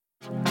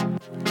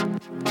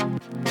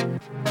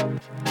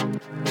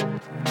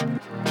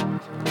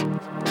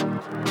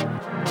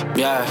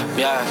Yeah.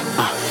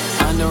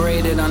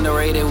 Underrated,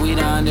 we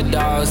the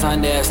underdogs,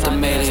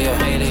 underestimated.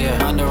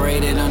 Yeah.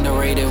 Underrated,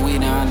 we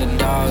the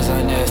underdogs,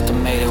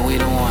 underestimated. We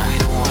the one.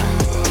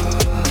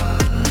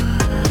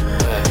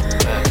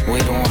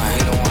 We the one.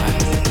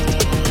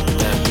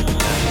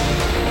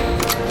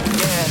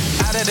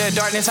 Yeah. Out of the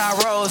darkness, I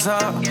rose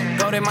up.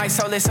 Golden my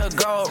soul, it's a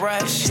gold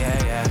rush.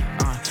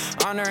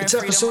 It's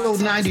episode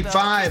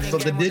 95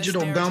 of the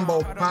Digital Gumbo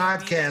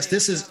Podcast.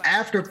 This is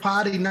after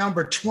Poddy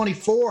number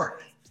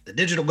 24. The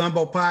Digital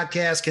Gumbo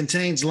Podcast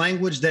contains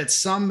language that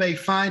some may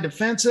find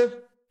offensive.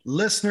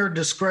 Listener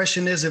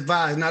discretion is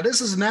advised. Now,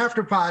 this is an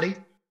after Poddy,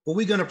 but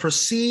we're going to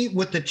proceed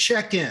with the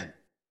check-in.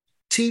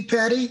 T.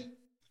 Petty,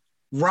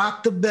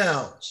 Rock the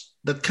Bells,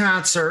 the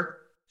concert,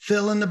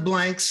 fill in the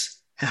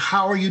blanks, and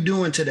how are you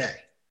doing today?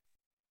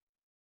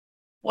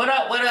 What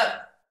up?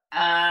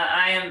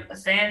 I am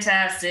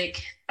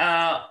fantastic.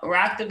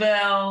 Rock the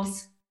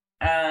Bells,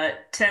 10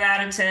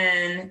 out of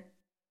 10.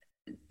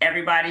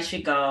 Everybody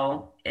should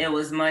go. It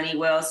was money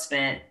well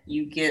spent.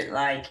 You get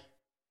like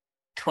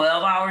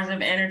 12 hours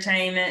of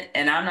entertainment,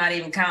 and I'm not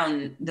even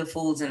counting the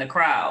fools in the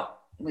crowd,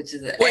 which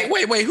is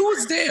wait. Who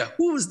was there?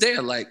 Who was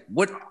there? Like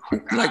what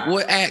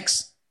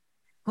acts?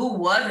 Who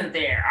wasn't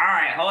there? All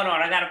right, hold on.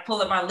 I got to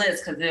pull up my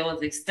list because it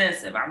was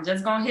extensive. I'm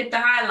just going to hit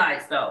the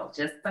highlights, though.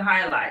 Just the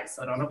highlights.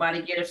 So don't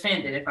nobody get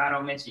offended if I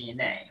don't mention your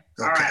name.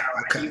 Okay, all right.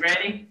 Okay. You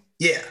ready?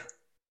 Yeah.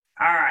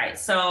 All right.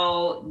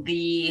 So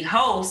the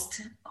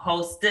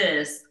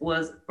hostess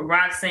was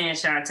Roxanne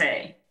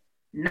Shante.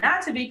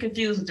 Not to be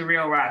confused with the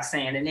real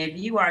Roxanne. And if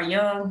you are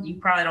young, you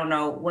probably don't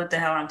know what the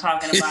hell I'm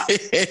talking about.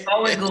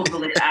 Go and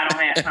Google it. I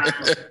don't have time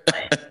to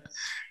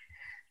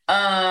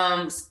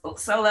explain.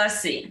 So let's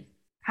see.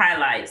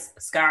 Highlights: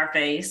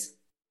 Scarface.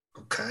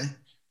 Okay.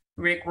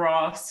 Rick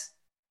Ross.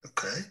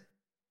 Okay.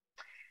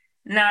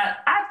 Now,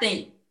 I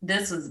think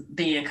this was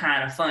being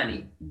kind of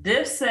funny.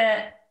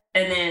 Dipset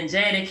and then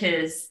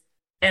Jadakiss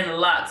and the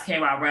Locks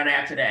came out right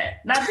after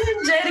that. Now,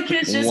 didn't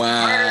Jadakiss just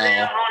murder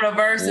them on a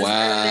versus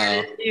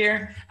earlier this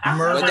year?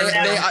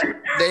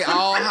 They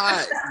all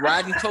hot,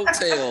 riding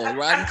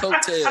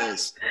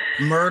coattails.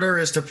 Murder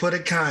is to put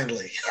it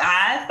kindly.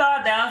 I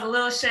thought that was a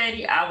little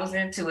shady. I was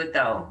into it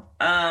though.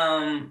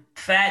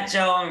 Fat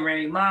Joe and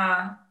Remy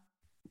Ma,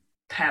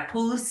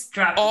 Papoose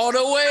dropped all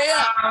the way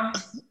up.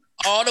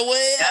 All the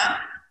way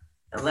up.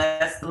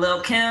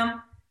 Lil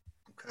Kim.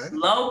 Okay.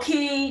 Low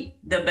key,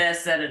 the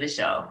best set of the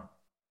show.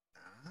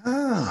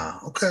 Ah,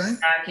 okay.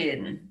 Not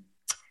kidding.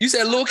 You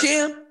said Lil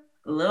Kim?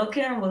 Lil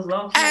Kim was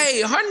low key.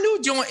 Hey, her new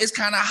joint is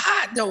kind of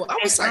hot though. I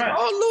was like,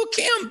 oh, Lil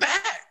Kim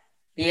back.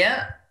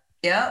 Yep.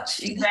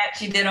 She's back.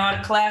 She did all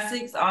the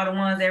classics, all the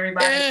ones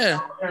everybody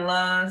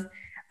loves.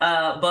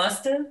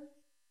 Busta.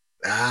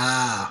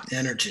 Ah,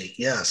 energy.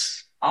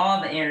 Yes. All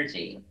the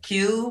energy.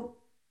 Cube.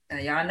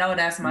 Y'all know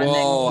that's my next.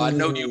 Whoa, I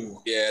know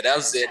you. Yeah, that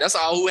was it. That's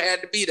all who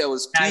had to be. That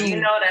was Cube. Now you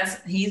know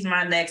he's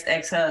my next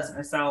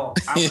ex-husband. So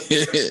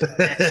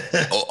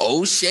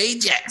O'Shea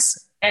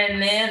Jackson. And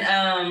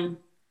then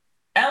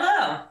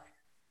LL.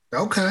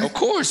 Okay. Of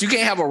course, you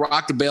can't have a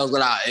Rock the Bells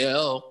without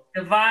LL.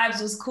 The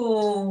vibes was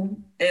cool.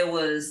 It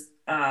was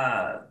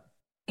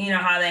you know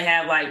how they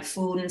have like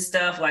food and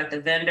stuff, like the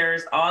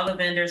vendors. All the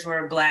vendors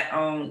were Black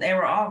owned. They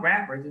were all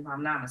rappers, if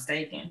I'm not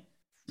mistaken.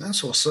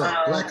 That's what's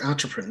up. Black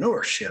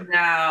entrepreneurship.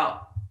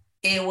 Now,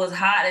 it was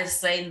hot as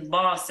Satan's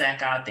ball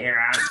sack out there.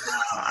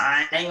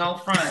 I ain't gonna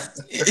front.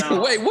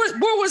 So, wait,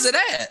 where was it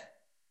at?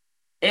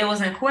 It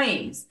was in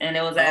Queens, and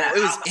it was at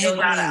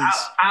an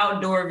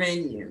outdoor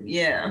venue.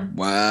 Yeah.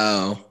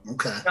 Wow.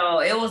 Okay.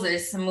 So it was a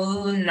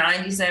smooth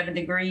 97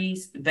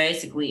 degrees,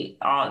 basically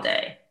all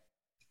day.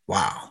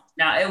 Wow.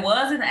 Now, it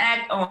was an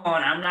act on.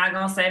 I'm not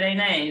gonna say their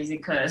names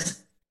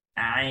because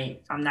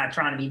I'm not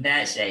trying to be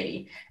that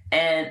shady.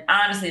 And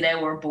honestly, they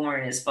were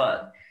boring as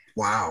fuck.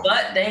 Wow.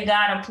 But they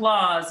got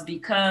applause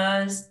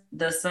because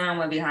the sun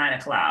went behind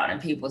a cloud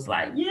and people was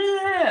like,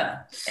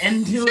 yeah.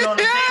 And dude on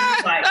the stage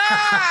was like,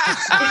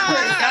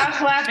 y'all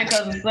clapping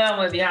because the sun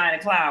went behind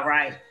a cloud,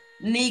 right?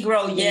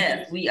 Negro,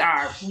 yes, we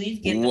are.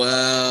 Please get the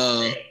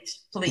on stage.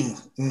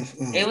 Please.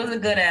 It was a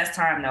good ass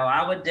time though.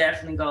 I would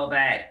definitely go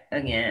back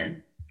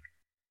again.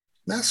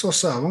 That's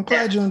what's up. I'm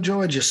glad you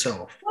enjoyed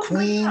yourself.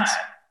 Queens.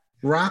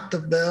 Rock the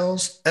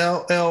Bells,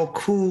 LL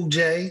Cool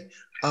J.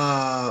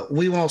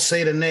 We won't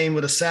say the name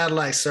of the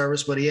satellite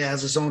service, but he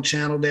has his own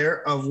channel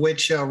there, of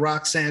which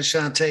Roxanne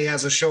Shante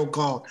has a show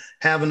called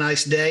Have a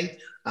Nice Day.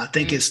 I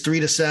think it's 3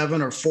 to 7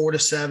 or 4 to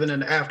 7 in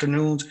the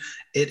afternoons.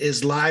 It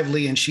is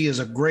lively, and she is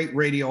a great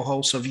radio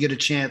host. So if you get a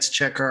chance,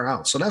 check her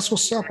out. So that's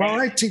what's up. All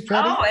right, T.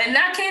 Petty. Oh, and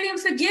I can't even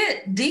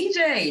forget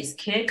DJs.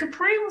 Kid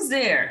Capri was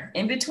there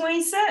in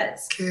between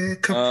sets.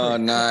 Kid Capri. Oh,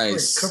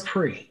 nice.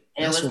 Capri.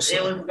 It was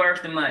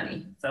worth the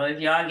money. So if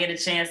y'all get a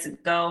chance to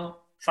go,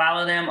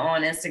 follow them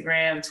on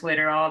Instagram,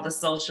 Twitter, all the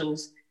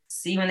socials.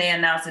 See when they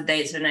announce the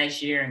dates for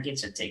next year and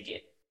get your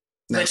ticket.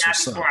 That's but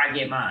not before I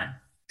get mine.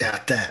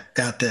 Got that.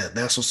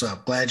 That's what's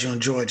up. Glad you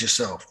enjoyed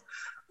yourself.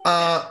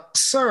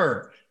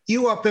 Sir,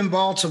 you up in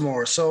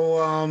Baltimore.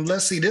 So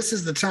let's see. This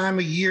is the time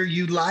of year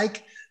you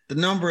like. The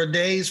number of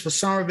days for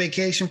summer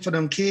vacation for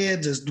them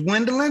kids is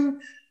dwindling.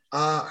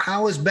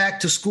 How is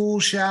back to school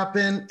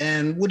shopping,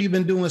 and what have you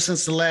been doing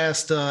since the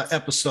last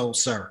episode,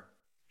 sir?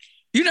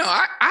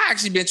 I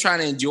actually been trying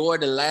to enjoy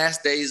the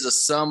last days of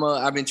summer.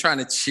 I've been trying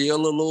to chill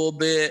a little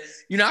bit.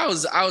 I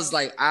was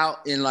like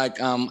out in like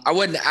I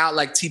wasn't out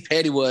like T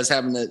Petty was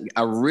having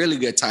a really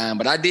good time,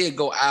 but I did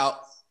go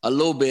out a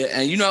little bit.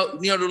 And the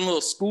little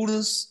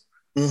scooters,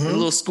 the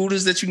little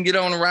scooters that you can get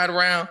on and ride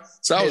around.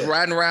 So I was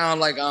riding around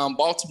like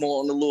Baltimore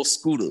on the little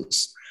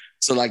scooters.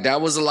 So like that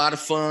was a lot of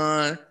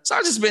fun. So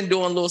I just been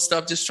doing little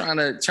stuff, just trying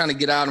to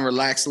get out and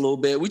relax a little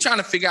bit. We're trying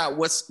to figure out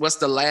what's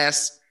the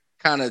last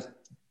kind of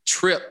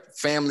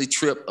family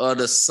trip of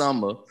the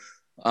summer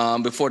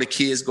before the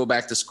kids go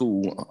back to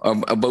school.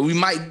 But we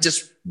might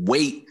just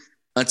wait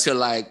until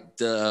like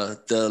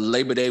the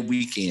Labor Day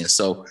weekend.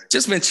 So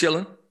just been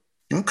chilling.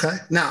 Okay.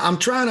 Now I'm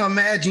trying to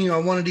imagine you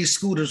on one of these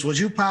scooters. Was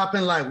you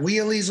popping like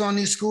wheelies on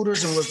these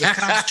scooters, and was the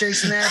cops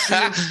chasing after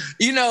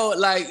you?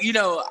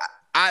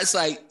 It's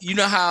like,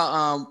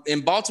 how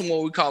in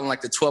Baltimore we call them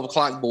like the 12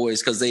 o'clock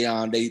boys, because they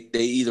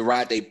either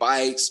ride their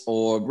bikes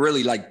or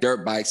really like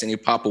dirt bikes, and they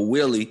pop a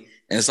wheelie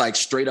and it's like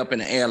straight up in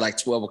the air like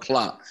 12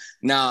 o'clock.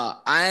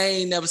 Now, I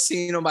ain't never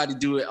seen nobody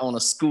do it on a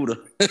scooter.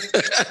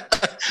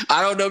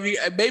 I don't know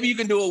maybe you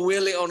can do a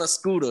wheelie on a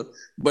scooter,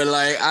 but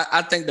like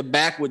I think the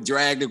back would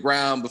drag the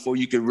ground before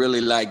you could really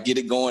like get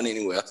it going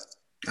anywhere.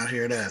 I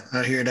hear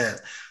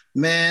that.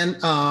 Man,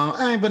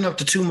 I ain't been up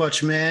to too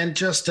much, man.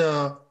 Just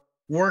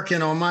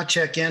working on my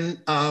check-in.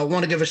 I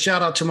want to give a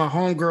shout out to my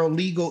homegirl,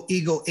 Legal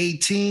Eagle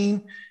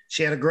 18.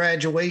 She had a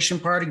graduation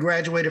party,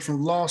 graduated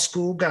from law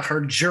school, got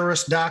her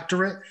Juris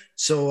Doctorate.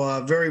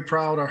 So very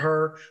proud of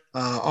her.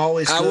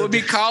 I will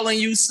be calling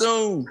you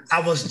soon. I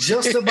was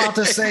just about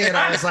to say it.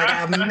 I was like,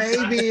 I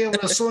may be able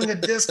to swing a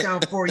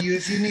discount for you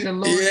if you need a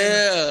lawyer.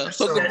 Yeah,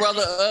 hook a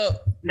brother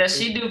up. Does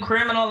she do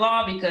criminal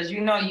law? Because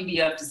you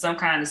be up to some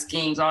kind of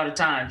schemes all the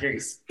time,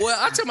 Jace. Well,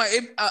 I tell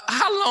you,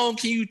 how long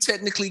can you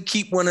technically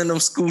keep one of them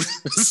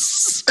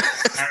scooters?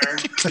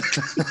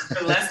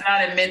 Let's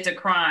not admit to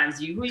crimes.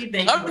 Who you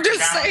think? I'm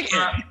just saying.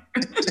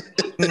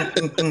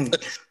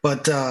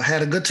 But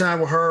had a good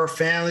time with her.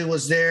 Family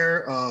was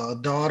there.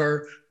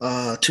 Daughter,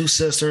 2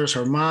 sisters,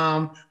 her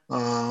mom,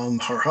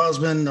 her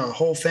husband, the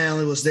whole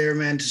family was there,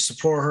 man, to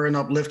support her and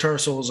uplift her.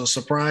 So it was a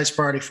surprise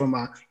party for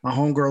my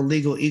homegirl,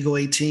 Legal Eagle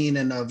 18,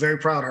 and very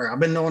proud of her. I've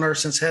been knowing her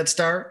since Head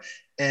Start,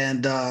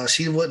 and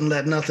she wouldn't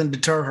let nothing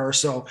deter her.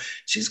 So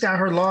she's got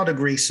her law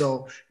degree.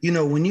 So,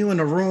 when you're in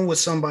a room with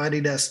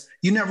somebody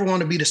you never want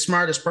to be the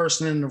smartest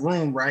person in the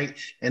room, right?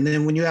 And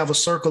then when you have a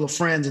circle of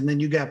friends and then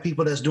you got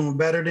people that's doing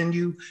better than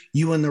you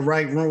in the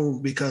right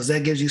room, because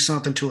that gives you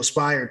something to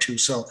aspire to.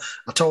 So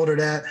I told her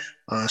that.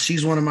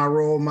 She's one of my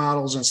role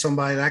models and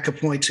somebody that I could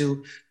point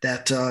to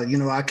that,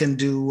 I can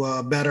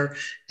do better.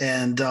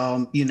 And,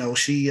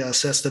 she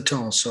sets the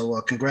tone.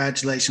 So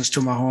congratulations to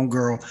my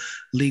homegirl,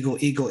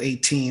 Legal Eagle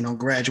 18, on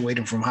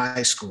graduating from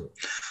high school.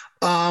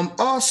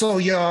 Also,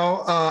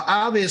 y'all,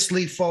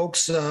 obviously,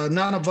 folks,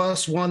 none of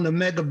us won the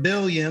mega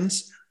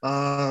billions.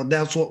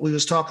 That's what we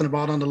was talking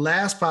about on the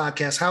last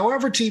podcast.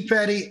 However, T.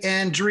 Petty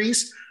and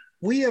Drees,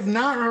 we have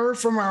not heard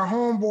from our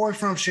homeboy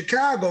from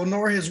Chicago,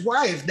 nor his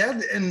wife.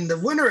 And the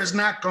winner has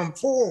not come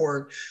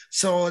forward.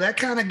 So that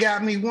kind of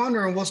got me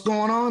wondering what's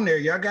going on there.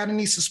 Y'all got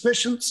any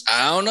suspicions?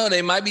 I don't know.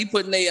 They might be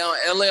putting their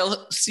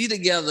LLC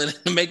together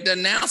to make the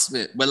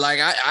announcement. But like,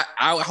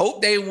 I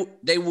hope they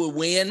would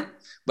win.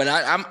 But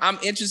I'm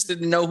interested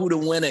to know who the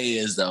winner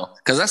is, though,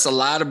 because that's a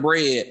lot of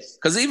bread.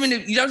 Because even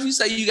if you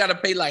say you got to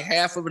pay like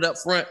half of it up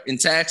front in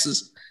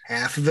taxes.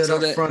 Half of it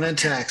up front in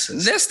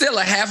taxes. There's still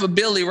a half a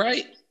billy,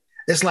 right?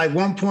 It's like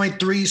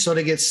 1.3, so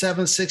they get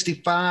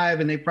 765,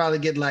 and they probably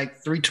get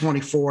like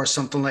 324 or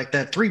something like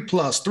that.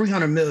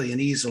 300 million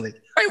easily.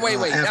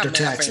 Wait. After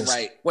taxes.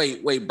 Right.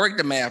 Wait. Break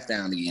the math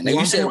down again. Now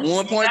you said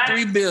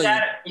 1.3 billion.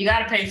 You got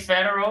to pay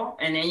federal,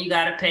 and then you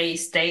got to pay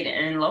state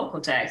and local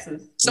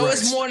taxes. So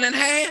It's more than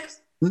half.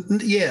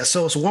 Yeah,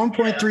 so it's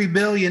 1.3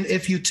 billion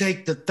if you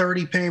take the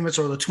 30 payments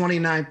or the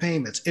 29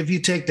 payments. If you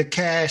take the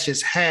cash,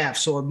 it's half.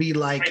 So it'd be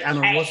like, I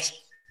don't know what's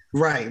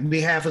right. It'd be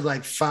half is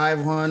like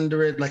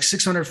 500, like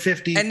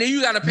 650. And then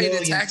you got to pay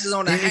the taxes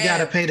on that. Then you got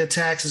to pay the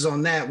taxes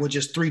on that, which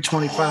is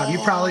 325.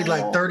 You're probably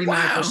like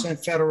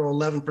 39% federal,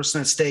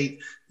 11% state.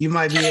 You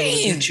might be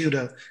able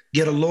to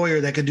get a lawyer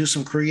that could do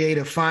some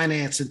creative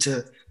financing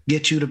to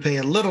get you to pay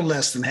a little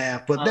less than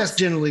half, but that's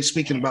generally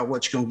speaking about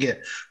what you're gonna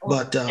get.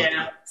 But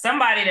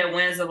somebody that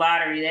wins the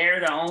lottery,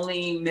 they're the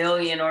only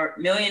millionaire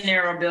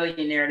or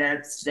billionaire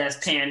that's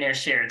paying their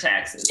share of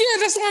taxes.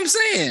 Yeah, that's what I'm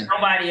saying.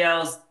 Nobody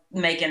else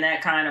making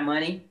that kind of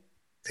money.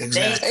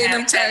 Exactly. They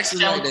have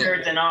taxes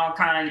shelters and all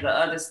kinds of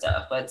other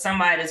stuff, but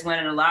somebody that's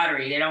winning the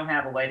lottery, they don't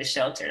have a way to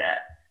shelter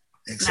that.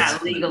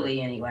 Exactly. Not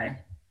legally anyway.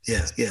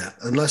 Yeah.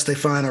 Unless they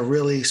find a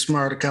really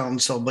smart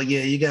accountant. So, but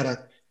yeah, you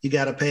gotta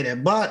pay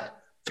that. But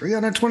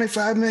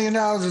 $325 million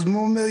is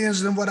more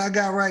millions than what I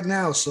got right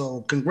now.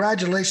 So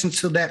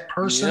congratulations to that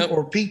person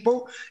or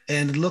people.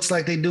 And it looks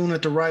like they're doing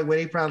it the right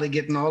way. They probably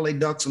getting all their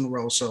ducks in a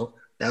row. So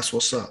that's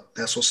what's up.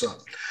 That's what's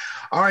up.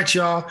 All right,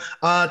 y'all.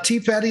 T.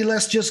 Petty,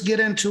 let's just get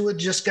into it.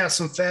 Just got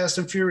some fast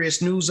and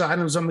furious news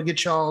items. I'm going to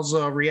get y'all's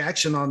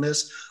reaction on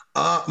this.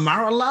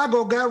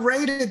 Mar-a-Lago got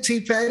raided,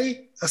 T.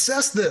 Petty.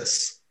 Assess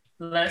this.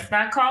 Let's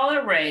not call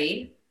it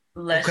raid.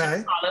 Let's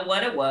just call it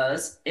what it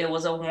was. It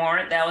was a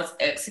warrant that was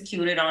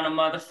executed on a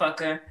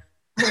motherfucker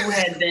who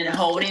had been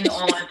holding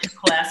on to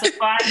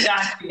classified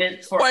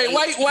documents for.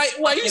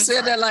 Why you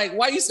said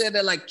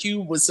that like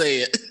Cube would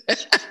say it?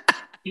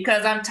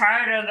 Because I'm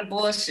tired of the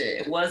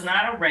bullshit. It was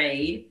not a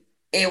raid.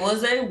 It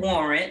was a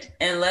warrant.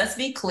 And let's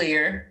be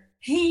clear,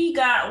 he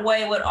got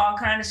away with all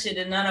kind of shit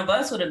that none of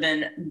us would have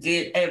been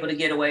able to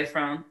get away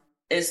from.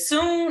 As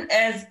soon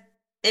as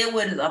it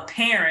was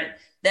apparent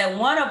that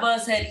one of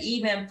us had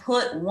even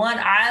put one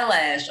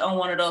eyelash on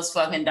one of those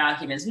fucking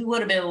documents, we would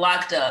have been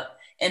locked up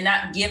and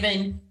not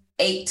given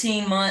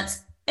 18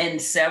 months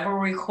and several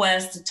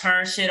requests to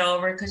turn shit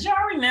over. Because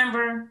y'all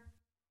remember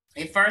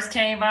it first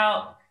came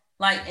out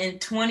like in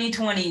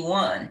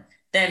 2021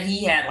 that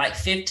he had like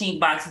 15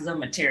 boxes of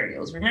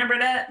materials. Remember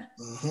that?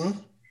 Mm-hmm.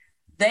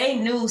 They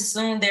knew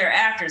soon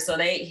thereafter. So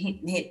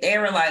they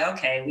were like,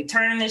 okay, we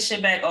turning this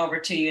shit back over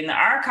to you. And the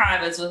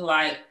archivist was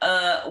like,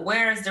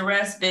 where's the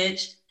rest,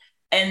 bitch?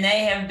 And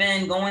they have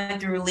been going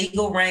through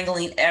legal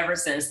wrangling ever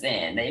since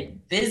then. They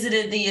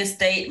visited the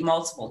estate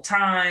multiple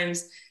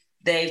times.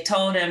 They've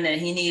told him that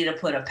he needed to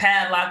put a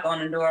padlock on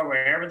the door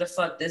wherever the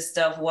fuck this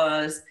stuff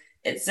was,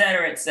 et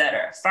cetera, et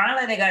cetera.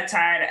 Finally, they got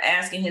tired of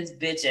asking his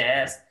bitch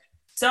ass.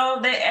 So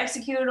they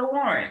executed a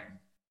warrant.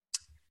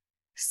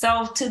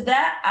 So to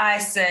that, I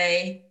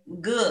say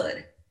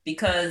good,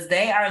 because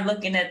they are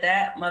looking at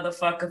that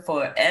motherfucker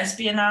for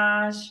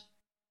espionage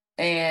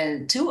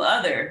and 2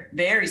 other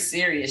very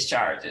serious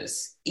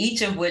charges,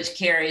 each of which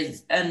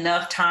carries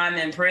enough time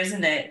in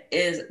prison that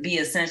be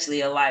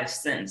essentially a life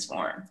sentence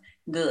for him.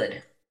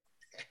 Good.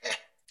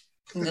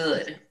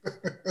 Good.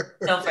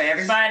 So for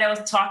everybody that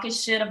was talking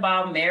shit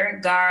about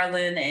Merrick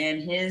Garland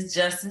and his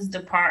Justice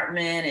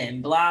Department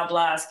and blah,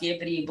 blah,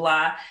 skippity,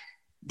 blah,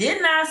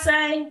 didn't I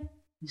say,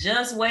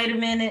 just wait a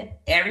minute,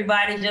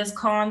 everybody just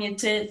calm your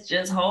tits,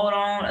 just hold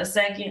on a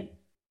second.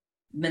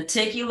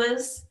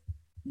 Meticulous.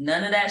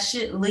 None of that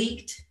shit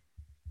leaked,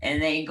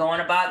 and they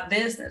going about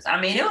business. I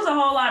mean, it was a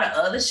whole lot of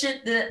other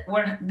shit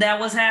that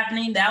was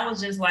happening. That was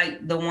just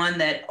like the one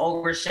that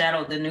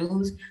overshadowed the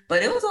news,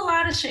 but it was a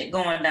lot of shit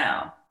going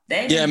down.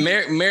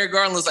 Merrick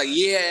Garland was like,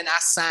 yeah, and I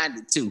signed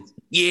it too.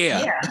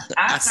 Yeah,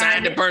 I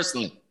signed it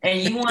personally.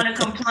 And you want to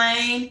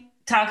complain,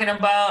 talking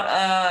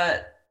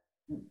about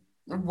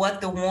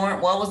what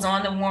was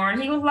on the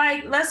warrant? He was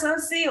like, let's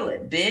unseal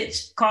it,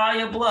 bitch. Call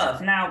your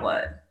bluff. Now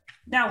what?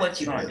 Now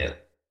what you gonna do?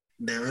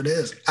 There it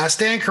is. I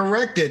stand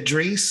corrected,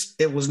 Drees.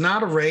 It was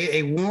not a raid.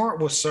 A warrant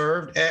was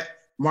served at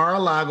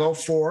Mar-a-Lago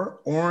for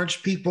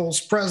Orange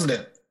People's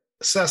president.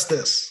 Assess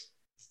this.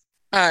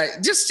 All right,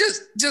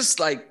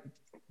 just like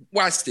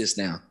watch this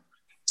now.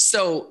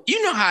 So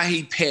you know how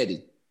he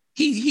petted.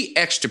 He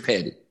extra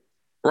petted,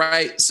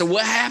 right? So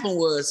what happened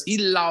was he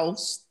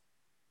lost.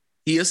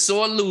 He a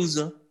sore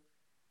loser,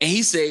 and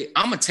he said,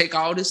 "I'm gonna take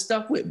all this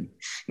stuff with me."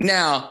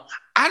 Now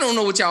I don't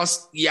know what's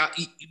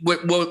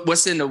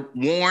in the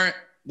warrant.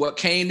 What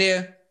came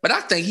there, but I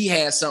think he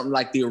had something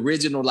like the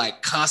original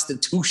like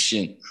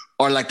Constitution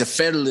or like the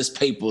Federalist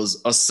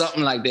Papers or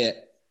something like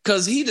that.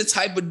 Cause he the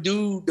type of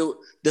dude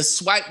to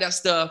swipe that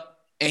stuff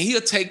and he'll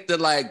take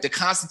the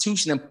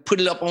Constitution and put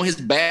it up on his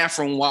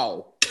bathroom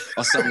wall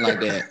or something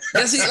like that.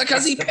 Cause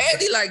he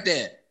petty like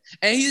that.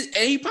 And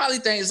he probably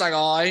thinks like,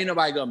 oh, ain't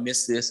nobody gonna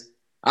miss this.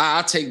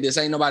 I'll take this.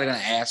 Ain't nobody gonna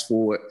ask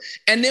for it.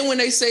 And then when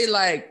they say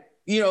like,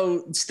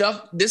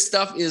 this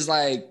stuff is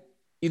like,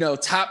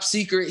 top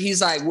secret.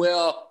 He's like,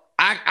 well,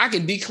 I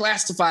can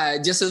declassify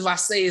it just as I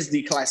say it's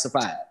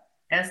declassified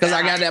because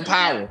I got that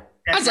power.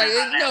 I was like,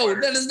 no,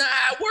 that is not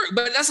how it works.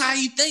 But that's how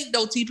he think,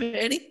 though, T.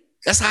 Petty.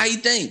 That's how he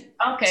think.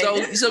 Okay.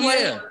 This is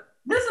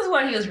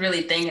what he was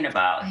really thinking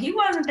about. He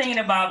wasn't thinking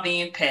about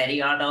being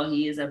petty, although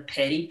he is a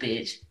petty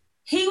bitch.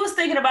 He was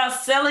thinking about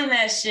selling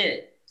that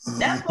shit.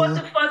 That's what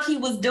the fuck he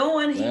was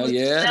doing. He was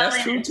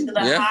selling it to the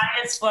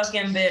highest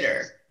fucking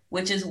bidder,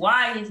 which is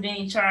why he's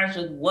being charged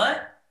with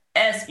what?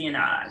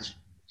 Espionage.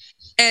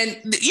 And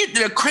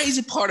the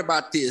crazy part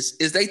about this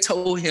is they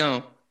told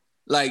him,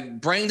 like,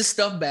 bring the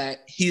stuff back.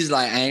 He's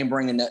like, I ain't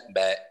bringing nothing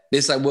back.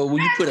 It's like, well, will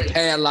you put a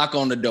padlock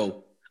on the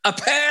door? A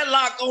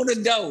padlock on the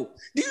door.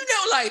 Do you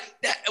know, like,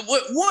 that?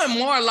 One,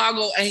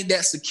 Mar-a-Lago ain't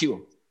that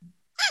secure.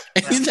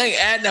 And you think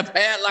adding a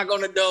padlock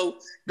on the door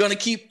gonna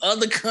keep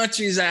other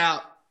countries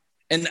out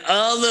and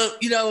other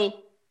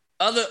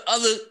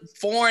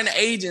foreign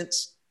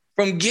agents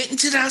from getting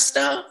to that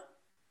stuff?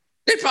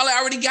 They probably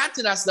already got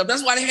to that stuff.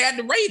 That's why they had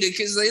to raid it,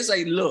 because they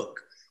say,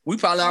 look, we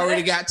probably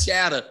already got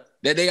chatter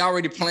that they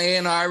already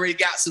planned, or already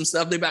got some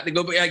stuff. They about to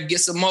go get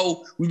some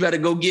more. We better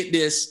go get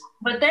this.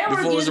 But they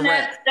were getting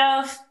that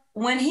stuff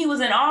when he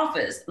was in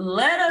office.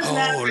 Let us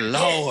not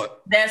forget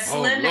that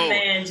slender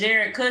man,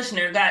 Jared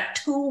Kushner, got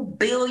 $2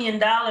 billion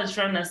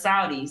from the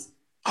Saudis.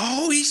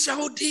 Oh, he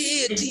sure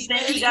did. Did you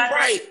think he got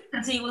that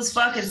because he was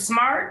fucking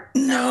smart?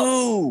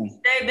 No.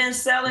 They've been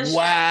selling shit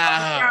all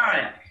the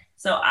time.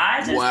 So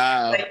I just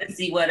wait to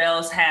see what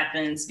else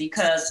happens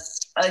because,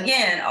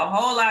 again, a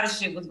whole lot of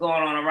shit was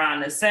going on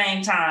around the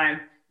same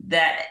time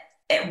that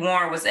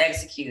Warren was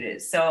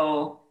executed.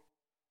 So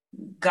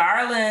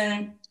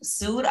Garland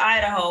sued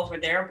Idaho for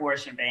their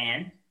abortion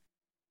ban.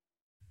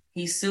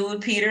 He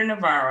sued Peter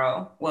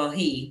Navarro. Well,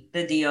 the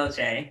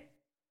DOJ.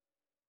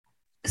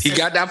 He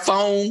got that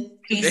phone.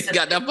 He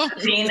got that phone.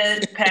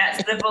 Subpoenaed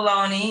Pat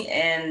Cipollone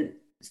and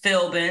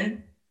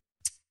Philbin,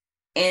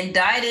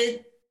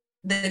 indicted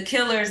the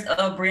killers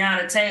of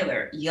Breonna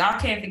Taylor. Y'all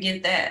can't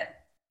forget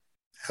that.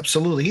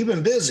 Absolutely. He's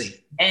been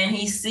busy. And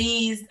he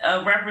seized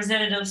a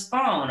representative's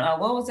phone.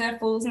 What was that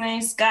fool's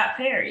name? Scott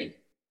Perry.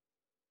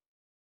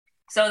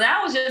 So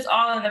that was just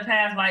all in the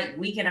past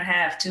week and a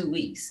half, 2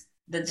 weeks.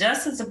 The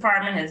Justice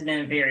Department has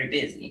been very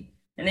busy.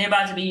 And they're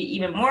about to be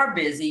even more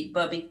busy.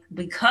 But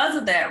because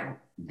of that,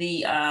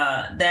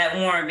 that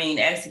warrant being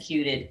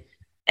executed,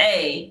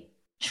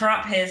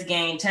 Trump has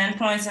gained 10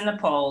 points in the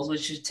polls,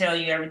 which should tell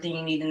you everything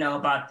you need to know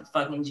about the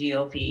fucking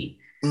GOP.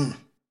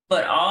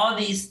 But all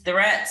these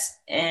threats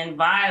and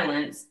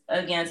violence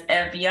against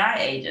FBI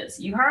agents.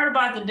 You heard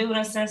about the dude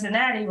in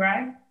Cincinnati,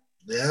 right?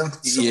 Yeah.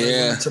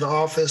 Went to the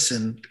office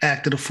and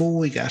acted a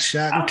fool. He got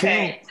shot and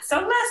killed. So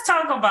let's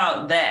talk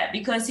about that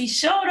because he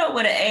showed up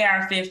with an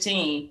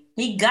AR-15.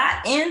 He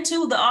got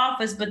into the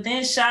office, but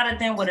then shot at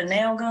them with a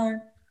nail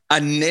gun. A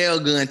nail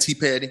gun, T.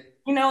 Petty.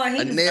 You know what?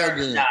 He deserved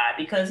to die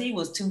because he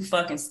was too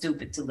fucking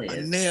stupid to live.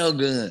 A nail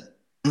gun.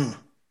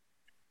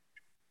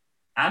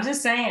 I'm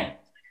just saying.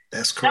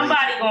 That's crazy.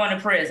 Somebody going to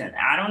prison.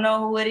 I don't know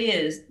who it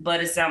is,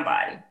 but it's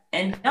somebody.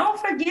 And don't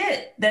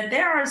forget that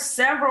there are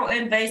several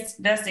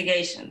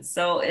investigations.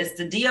 So it's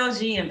the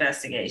DOJ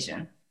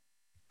investigation.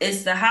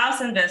 It's the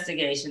House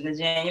investigation, the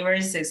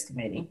January 6th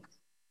committee.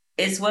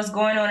 It's what's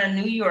going on in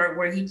New York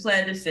where he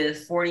pled the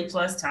fifth 40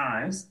 plus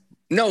times.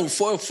 No,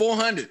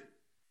 400.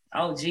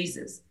 Oh,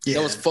 Jesus. Yeah.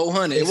 That was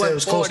 400. They said it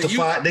was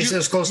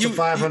close to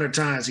 500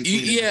 times.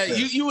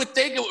 You would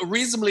think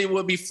reasonably it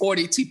would be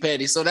 40, T.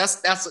 Petty. So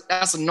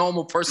that's a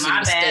normal person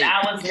mistake. My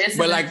bad. I was missing.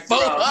 But like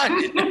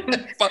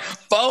 400.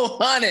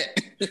 400.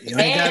 You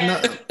ain't got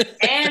nothing.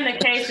 And the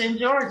case in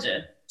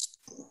Georgia.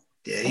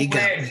 Yeah, he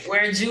got me.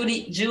 Where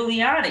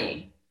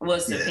Giuliani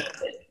was subpoenaed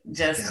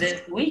just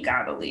this week,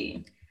 I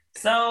believe.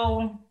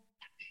 So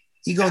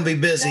he's going to be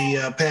busy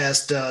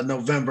past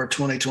November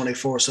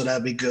 2024, so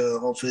that'd be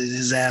good. Hopefully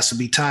his ass will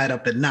be tied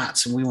up in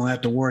knots and we won't have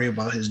to worry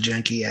about his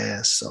janky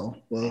ass. So,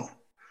 we'll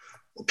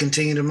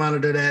continue to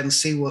monitor that and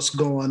see what's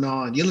going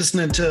on. You're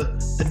listening to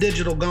the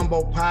Digital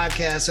Gumbo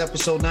Podcast,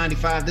 episode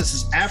 95. This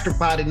is After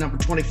Poddy number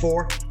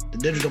 24. The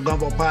Digital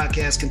Gumbo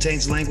Podcast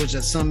contains language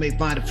that some may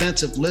find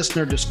offensive.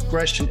 Listener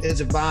discretion is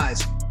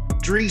advised.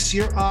 Dries,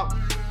 you're up.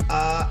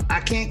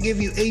 I can't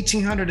give you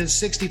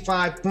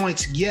 1,865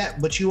 points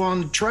yet, but you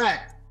on the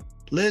track.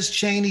 Liz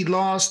Cheney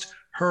lost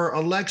her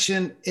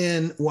election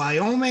in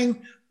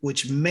Wyoming,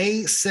 which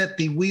may set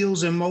the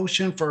wheels in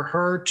motion for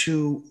her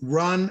to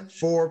run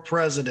for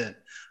president.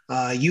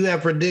 You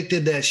have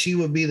predicted that she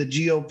would be the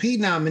GOP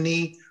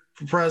nominee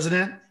for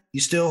president. You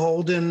still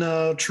holding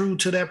true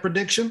to that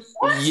prediction?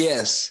 What?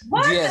 Yes.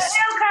 What yes. the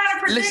hell kind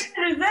of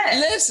prediction is that?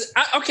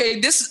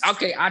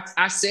 Listen,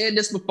 I said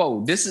this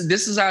before. This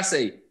is how I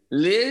say it.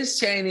 Liz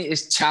Cheney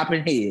is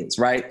chopping heads,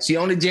 right? She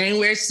on the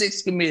January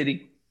 6th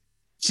committee.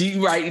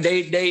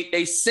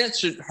 They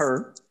censored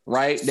her,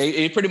 right?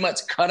 They pretty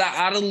much cut her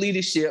out of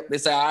leadership. They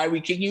said, all right, we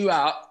kicking you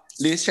out.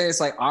 Liz Cheney's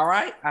like, all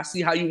right, I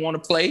see how you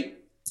want to play.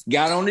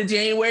 Got on the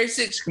January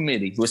 6th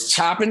committee, was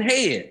chopping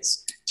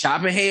heads.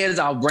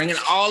 I'll bringing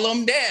all of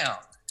them down.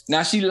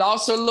 Now she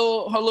lost her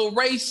little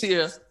race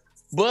here,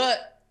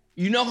 but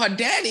you know her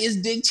daddy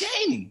is Dick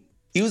Cheney.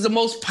 He was the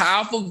most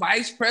powerful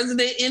vice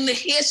president in the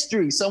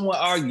history, some would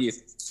argue,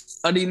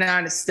 of the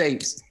United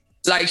States.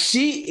 Like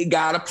she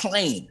got a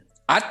plan.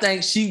 I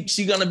think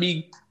she gonna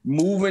be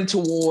moving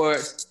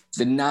towards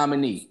the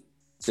nominee.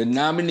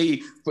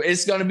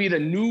 It's gonna be the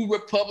new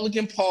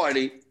Republican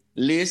Party.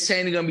 Liz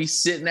Cheney gonna be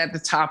sitting at the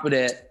top of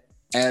that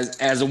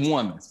as a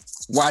woman.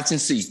 Watch and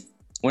see.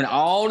 When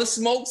all the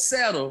smoke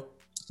settle,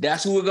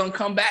 that's who we're gonna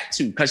come back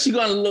to. Cause she's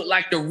gonna look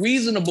like the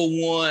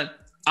reasonable one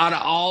out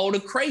of all the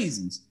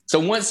crazies. So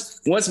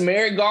once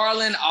Merrick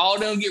Garland, all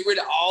them get rid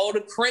of all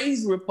the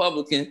crazy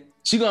Republicans,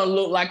 she's gonna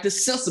look like the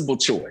sensible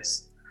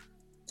choice.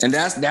 And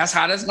that's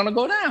how that's gonna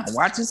go down.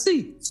 Watch and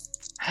see.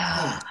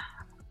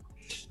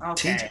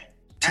 Okay.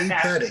 T.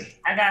 Petty.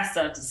 I got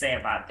stuff to say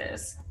about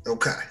this.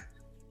 Okay.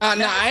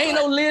 Now I ain't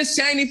no Liz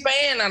Cheney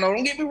fan.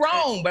 Don't get me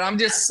wrong, but I'm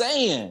just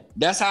saying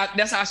that's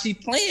how she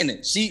playing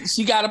it.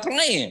 She got a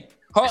plan.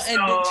 Her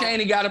and Dick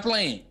Cheney got a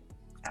plan.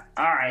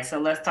 All right, so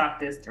let's talk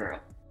this through.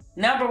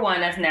 Number one,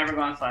 that's never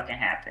gonna fucking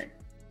happen.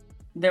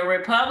 The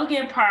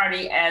Republican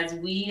Party, as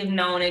we have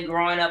known it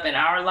growing up in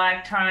our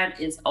lifetime,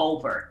 is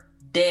over,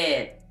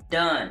 dead,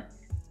 done.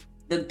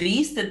 the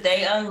beast that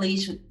they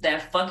unleashed with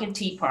that fucking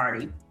Tea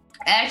Party,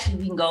 actually,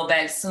 we can go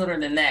back sooner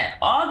than that.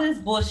 All this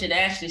bullshit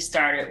actually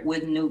started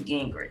with Newt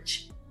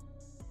Gingrich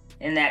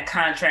and that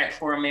Contract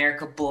for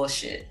America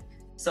bullshit.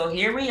 So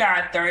here we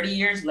are 30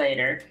 years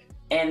later,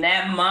 and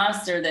that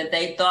monster that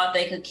they thought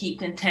they could keep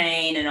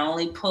contained and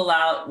only pull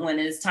out when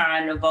it's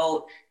time to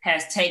vote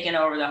has taken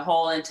over the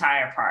whole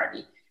entire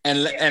party.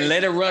 And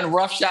let it run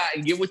roughshod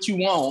and get what you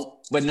want,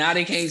 but now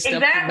they can't step it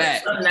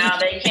back. So now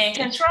they can't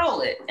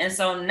control it. And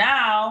so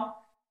now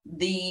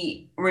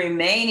the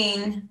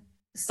remaining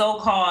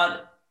so-called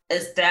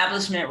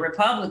establishment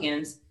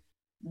Republicans,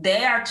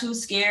 they are too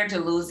scared to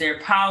lose their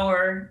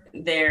power,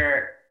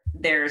 their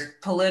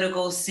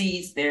political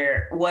seats,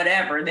 their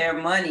whatever, their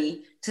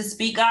money, to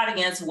speak out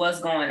against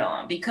what's going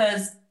on,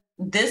 because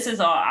this is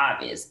all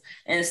obvious.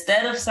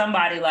 Instead of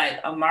somebody like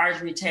a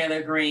Marjorie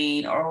Taylor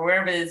Greene or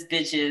whoever this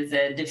bitch is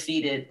that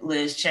defeated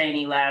Liz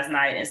Cheney last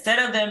night, instead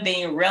of them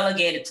being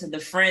relegated to the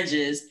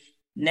fringes,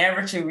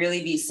 never to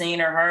really be seen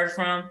or heard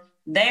from,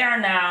 they are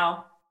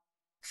now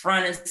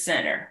front and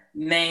center,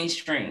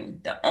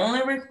 mainstream. The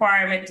only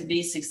requirement to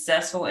be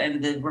successful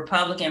in the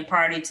Republican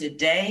Party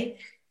today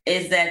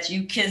is that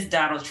you kiss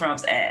Donald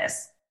Trump's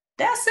ass.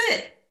 That's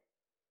it.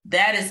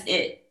 That is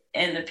it.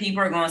 And the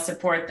people are going to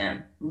support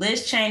them.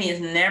 Liz Cheney is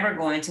never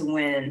going to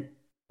win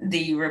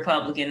the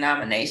Republican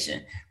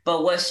nomination.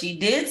 But what she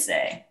did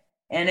say,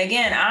 and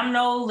again, I'm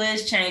no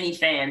Liz Cheney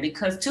fan,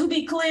 because to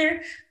be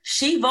clear,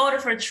 she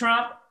voted for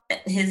Trump,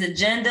 his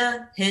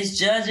agenda, his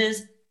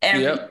judges,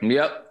 everything.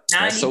 Yep.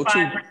 95% so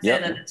true.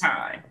 Yep. of the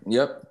time.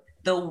 Yep.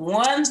 The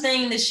one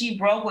thing that she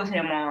broke with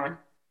him on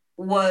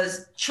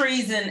was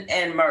treason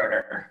and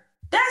murder.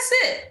 That's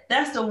it.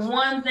 That's the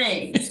one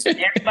thing.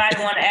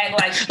 Everybody want to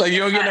act like you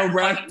don't get no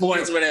brownie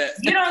points for that.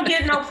 You don't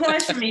get no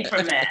points from me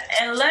for that.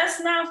 And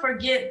let's not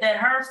forget that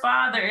her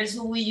father is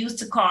who we used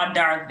to call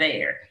Darth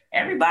Vader.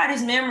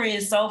 Everybody's memory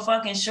is so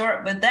fucking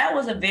short, but that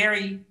was a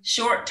very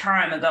short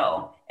time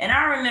ago. And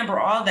I remember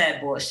all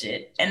that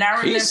bullshit. And I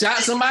remember he shot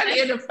somebody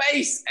in the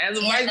face as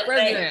a vice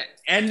president,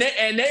 and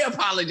they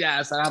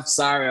apologized. I'm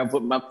sorry, I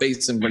put my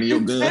face in front of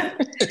your gun.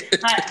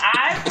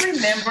 I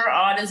remember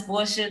all this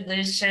bullshit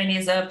Liz Cheney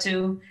is up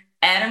to.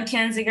 Adam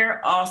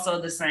Kinzinger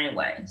also the same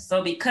way.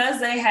 So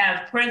because they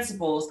have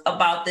principles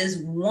about this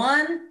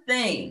one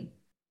thing,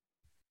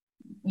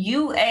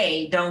 you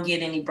don't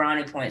get any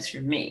brownie points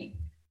from me.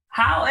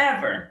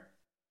 However,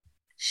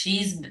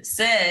 she's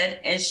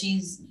said, and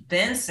she's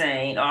been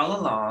saying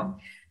all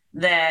along,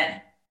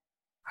 that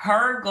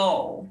her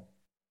goal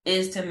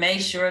is to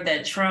make sure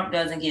that Trump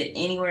doesn't get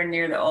anywhere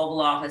near the Oval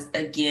Office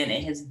again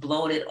in his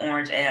bloated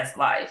orange ass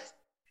life.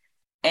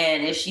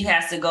 And if she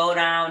has to go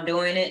down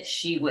doing it,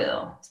 she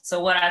will.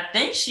 So what I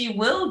think she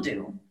will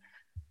do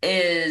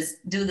is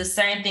do the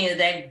same thing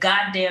that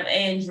goddamn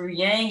Andrew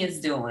Yang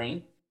is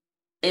doing,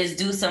 is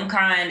do some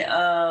kind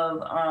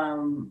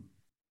of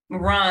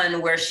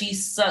run where she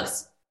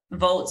sucks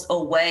votes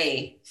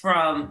away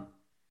from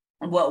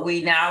what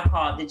we now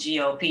call the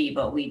GOP,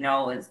 but we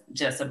know is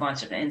just a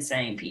bunch of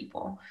insane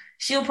people.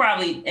 She'll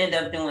probably end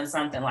up doing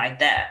something like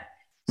that.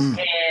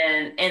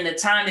 And in the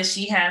time that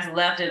she has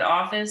left in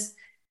office,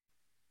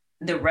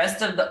 the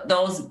rest of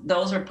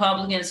those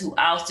Republicans who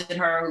ousted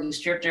her, who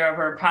stripped her of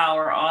her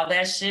power, all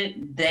that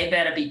shit, they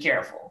better be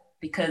careful,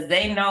 because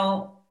they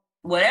know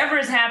whatever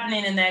is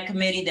happening in that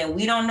committee that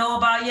we don't know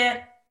about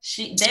yet,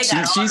 she's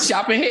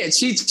chopping heads.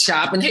 She's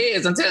chopping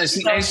heads. I'm telling you,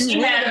 she's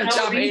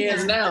chopping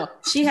heads now.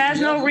 She has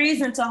no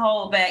reason to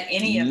hold back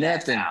any of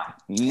that now.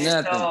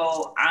 Nothing.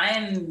 So I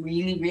am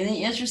really,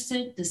 really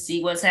interested to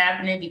see what's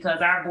happening,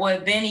 because our boy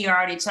Benny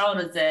already told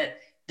us that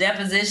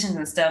depositions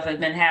and stuff have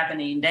been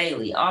happening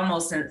daily,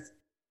 almost since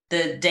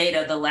the date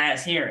of the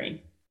last hearing.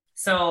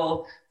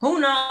 So who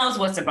knows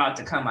what's about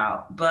to come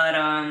out. But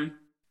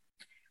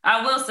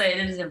I will say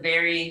it is a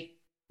very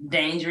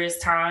dangerous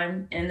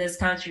time in this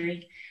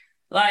country.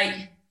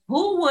 Like,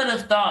 who would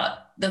have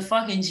thought the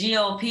fucking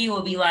GOP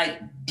would be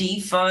like,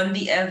 defund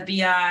the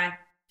FBI,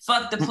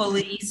 fuck the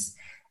police,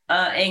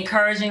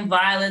 encouraging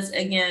violence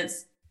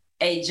against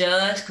a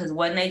judge, because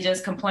wasn't they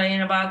just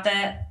complaining about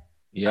that?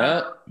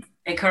 Yeah.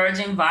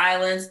 Encouraging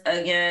violence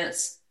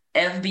against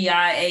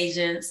FBI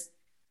agents,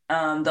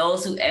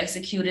 those who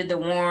executed the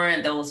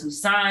warrant, those who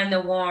signed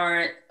the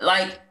warrant.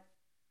 Like,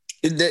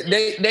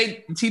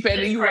 they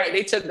T-Patty, you're right.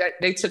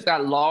 They took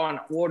that law and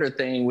order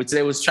thing, which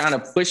they was trying to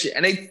push it,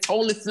 and they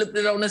totally flipped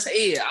it on its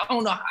head. I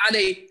don't know how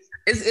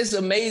it's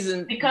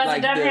amazing, because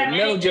like the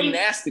mental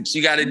gymnastics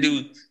you got to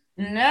do.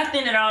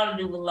 Nothing at all to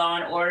do with law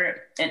and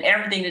order, and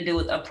everything to do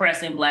with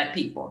oppressing Black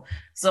people.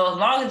 So as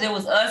long as it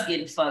was us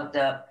getting fucked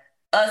up,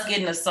 us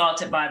getting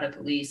assaulted by the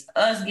police,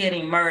 us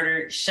getting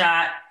murdered,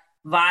 shot,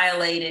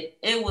 violated,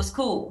 it was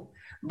cool.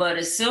 But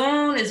as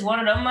soon as one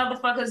of them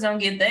motherfuckers don't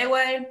get their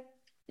way,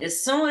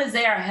 as soon as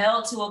they are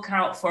held to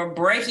account for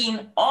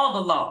breaking all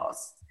the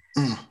laws,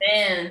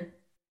 then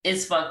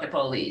it's fuck the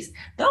police.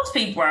 Those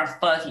people are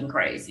fucking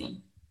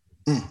crazy.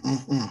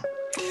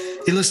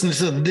 You're listening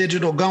to the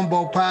Digital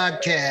Gumbo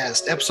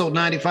Podcast, episode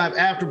 95,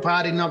 after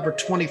Poddy number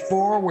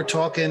 24. We're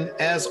talking,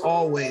 as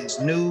always,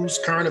 news,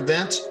 current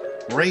events,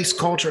 race,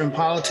 culture, and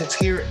politics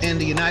here in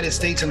the United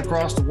States and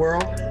across the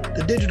world.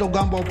 The Digital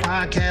Gumbo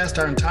Podcast,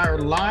 our entire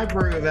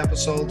library of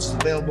episodes, is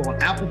available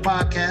on Apple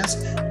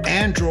Podcasts,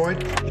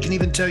 Android. You can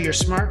even tell your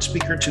smart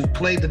speaker to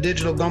play the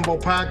Digital Gumbo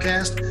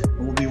Podcast,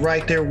 and we'll be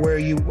right there where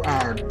you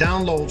are.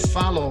 Download,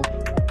 follow,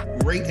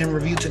 rate, and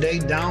review today.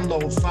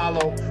 Download,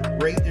 follow,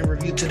 rate, and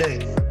review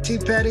today. T.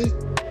 Petty,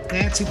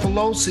 Nancy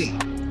Pelosi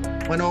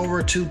went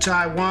over to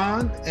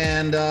Taiwan,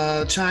 and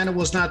China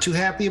was not too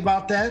happy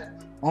about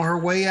that. On her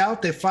way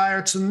out, they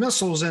fired some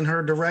missiles in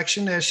her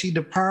direction as she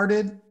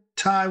departed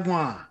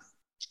Taiwan.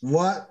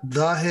 What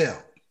the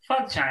hell?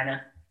 Fuck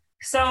China.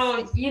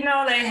 So,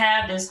 they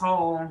have this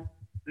whole,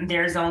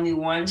 there's only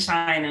one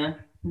China.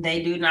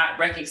 They do not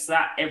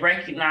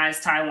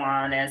recognize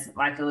Taiwan as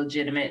like a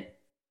legitimate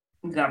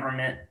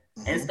government.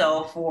 And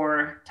so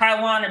for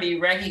Taiwan to be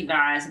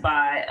recognized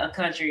by a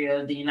country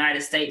of the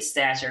United States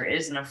stature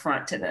is an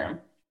affront to them.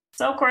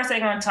 So, of course, they're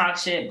going to talk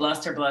shit,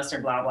 bluster, blah,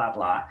 blah,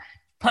 blah.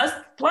 Plus,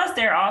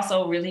 they're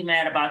also really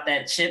mad about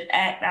that CHIP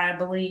Act, I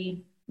believe,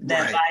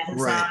 that Biden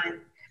signed.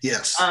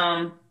 Yes.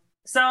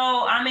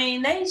 So,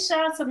 they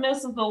shot some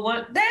missiles, but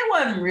what they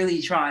wasn't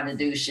really trying to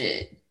do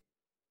shit.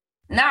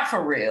 Not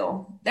for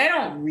real. They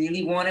don't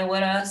really want it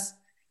with us,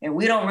 and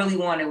we don't really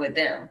want it with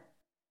them,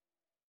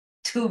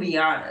 to be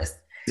honest.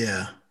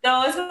 Yeah.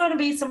 So it's going to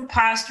be some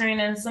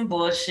posturing and some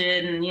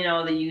bullshit and,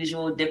 the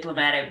usual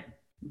diplomatic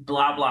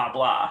blah, blah,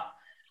 blah.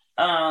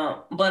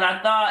 But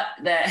I thought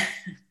that,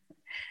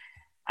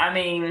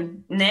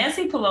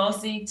 Nancy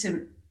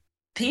Pelosi,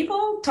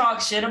 people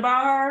talk shit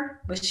about her,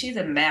 but she's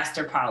a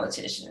master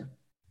politician.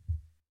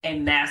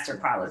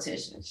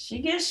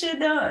 She gets shit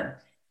done.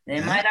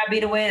 It might not be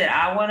the way that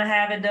I want to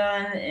have it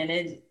done,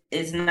 and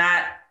it's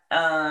not...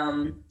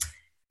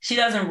 She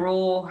doesn't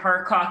rule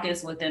her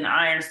caucus with an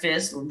iron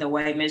fist the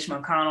way Mitch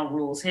McConnell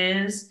rules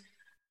his,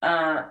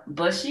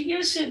 but she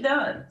gets shit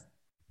done.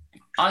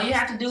 All you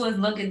have to do is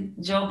look at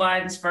Joe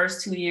Biden's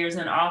first 2 years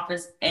in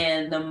office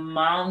and the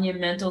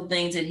monumental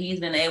things that he's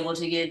been able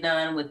to get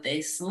done with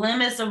the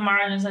slimmest of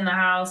margins in the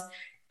House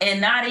and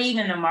not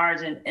even a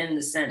margin in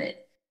the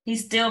Senate.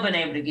 He's still been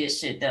able to get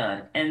shit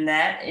done, and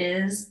that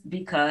is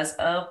because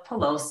of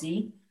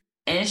Pelosi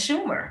and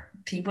Schumer.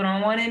 People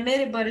don't want to admit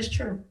it, but it's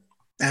true.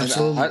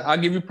 Absolutely. I'll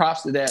give you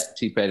props to that,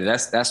 T. Petty.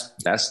 That's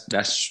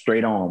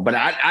straight on. But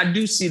I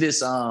do see this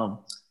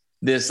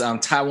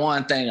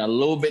Taiwan thing a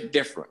little bit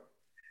different.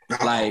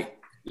 Uh-oh. Like,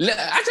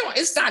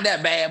 it's not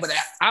that bad, but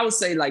I would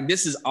say like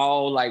this is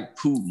all like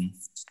Putin.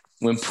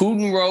 When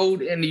Putin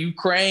rode into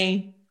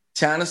Ukraine,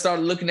 China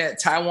started looking at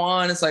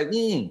Taiwan. It's like,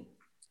 the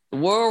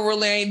world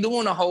really ain't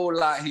doing a whole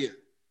lot here.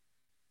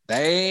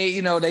 They,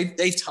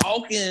 they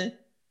talking,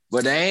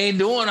 but they ain't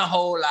doing a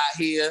whole lot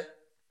here.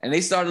 And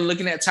they started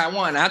looking at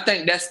Taiwan. I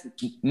think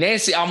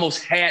Nancy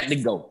almost had to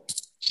go.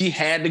 She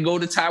had to go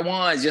to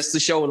Taiwan just to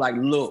show, like,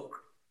 look,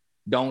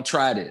 don't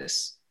try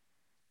this.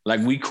 Like,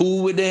 we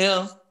cool with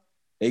them.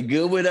 They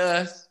good with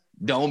us.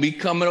 Don't be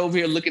coming over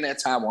here looking at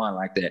Taiwan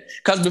like that.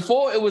 Because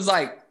before it was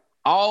like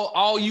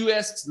all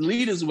U.S.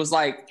 leaders was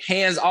like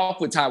hands off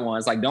with Taiwan.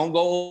 It's like, don't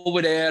go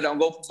over there. Don't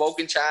go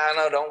provoking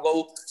China. Don't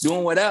go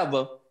doing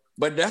whatever.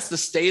 But that's the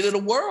state of the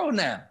world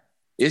now.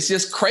 It's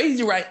just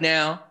crazy right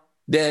now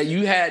that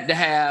you had to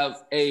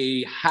have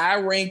a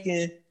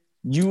high-ranking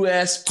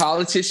U.S.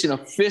 politician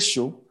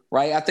official,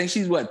 right? I think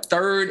she's,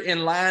 third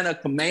in line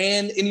of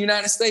command in the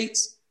United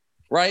States,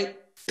 right?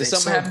 Did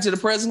something happen to the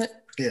president?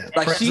 Yeah.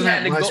 Like she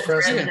had to go.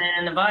 President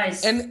and the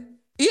vice. And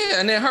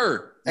then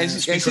her. And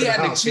she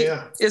had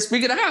to,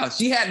 Speaker of the House.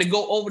 She had to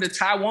go over to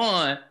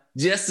Taiwan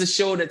just to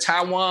show that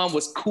Taiwan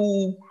was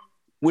cool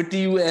with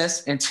the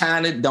U.S. and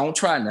China don't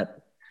try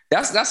nothing.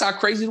 That's how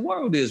crazy the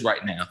world is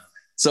right now.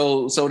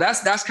 So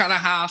that's kind of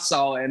how I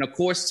saw it. And of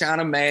course,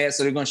 China mad,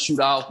 so they're gonna shoot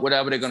off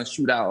whatever they're gonna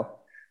shoot off.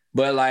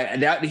 But like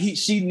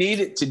she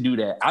needed to do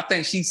that. I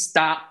think she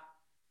stopped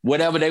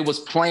whatever they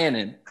was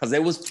planning because they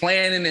was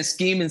planning and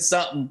scheming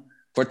something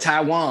for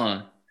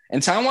Taiwan.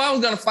 And Taiwan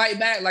was gonna fight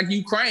back like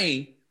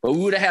Ukraine, but we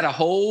would have had a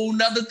whole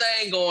nother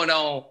thing going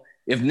on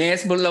if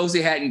Nancy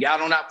Pelosi hadn't got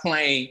on that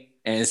plane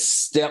and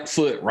stepped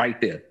foot right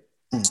there.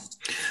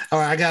 All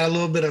right, I got a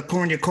little bit of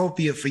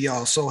cornucopia for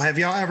y'all. So have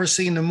y'all ever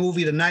seen the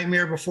movie The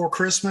Nightmare Before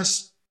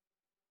Christmas?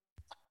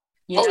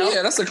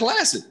 Yeah, that's a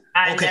classic.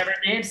 I never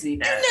did see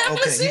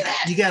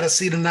that. You got to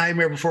see The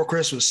Nightmare Before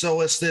Christmas. So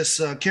it's this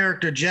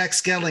character, Jack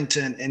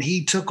Skellington, and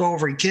he took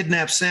over, he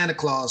kidnapped Santa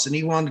Claus, and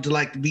he wanted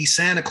to be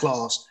Santa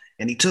Claus,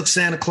 and he took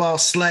Santa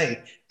Claus'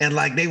 sleigh, and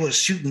like they was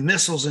shooting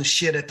missiles and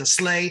shit at the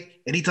sleigh,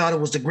 and he thought it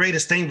was the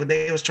greatest thing, but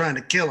they was trying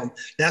to kill him.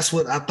 That's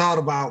what I thought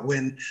about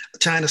when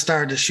China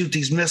started to shoot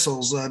these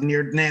missiles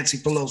near Nancy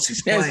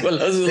Pelosi's plane. Nancy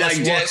Pelosi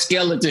like Jack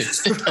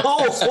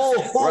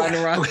Skellington.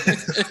 Running around.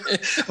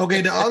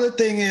 Okay, the other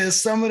thing is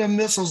some of the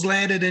missiles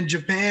landed in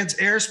Japan's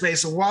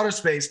airspace and water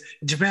space.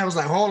 Japan was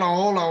like, hold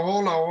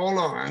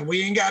on.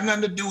 We ain't got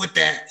nothing to do with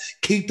that.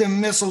 Keep them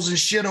missiles and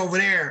shit over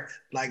there.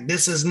 Like,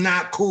 this is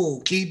not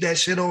cool. Keep that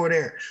shit over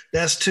there.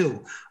 That's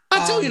two.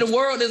 I told you the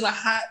world is a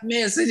hot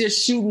mess. They're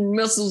just shooting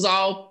missiles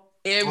off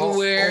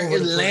everywhere.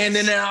 It's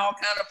landing in all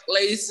kind of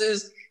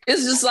places.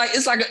 It's just like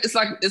it's like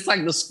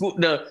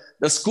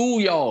the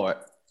schoolyard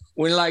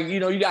when, like, you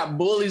know, you got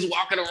bullies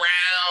walking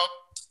around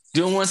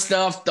doing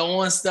stuff,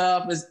 throwing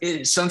stuff.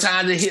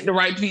 Sometimes it hit the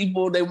right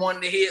people they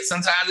wanted to hit.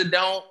 Sometimes it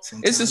don't.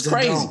 It's just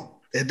crazy.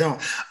 It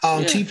don't.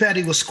 Tea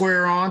Patty was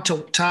square on.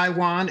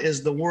 Taiwan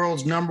is the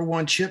world's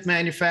 #1 chip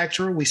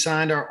manufacturer. We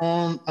signed our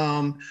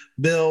own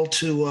bill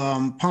to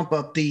pump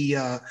up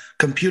the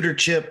computer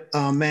chip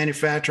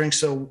manufacturing.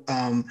 So,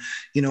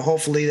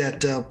 hopefully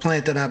that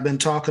plant that I've been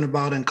talking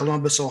about in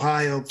Columbus,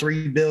 Ohio,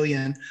 $3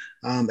 billion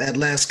at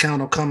last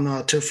count will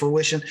come to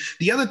fruition.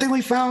 The other thing we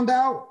found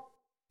out,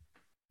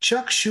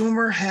 Chuck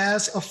Schumer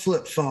has a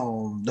flip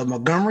phone. The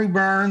Montgomery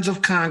Burns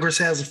of Congress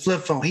has a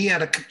flip phone. He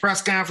had a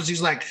press conference.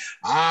 He's like,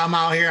 I'm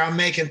out here. I'm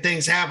making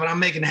things happen. I'm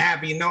making it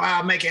happen. You know how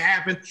I make it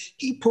happen?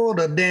 He pulled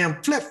a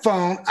damn flip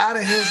phone out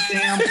of his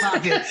damn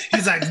pocket.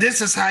 He's like,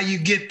 this is how you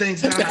get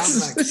things done. I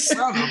was like,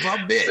 son of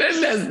a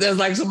bitch. That's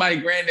like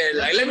somebody granddaddy.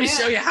 Like, let me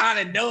show you how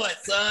to do it,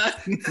 son.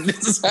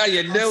 This is how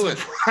you do it.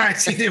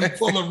 Surprised he didn't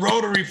pull a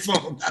rotary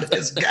phone out of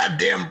his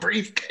goddamn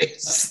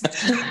briefcase.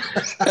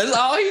 That's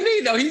all he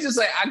need, though. He's just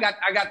like, I got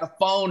the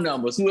phone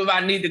numbers. Whoever I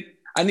need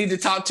to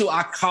talk to,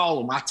 I call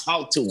them. I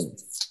talk to them.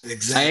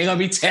 Exactly. I ain't gonna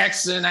be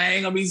texting. I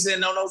ain't gonna be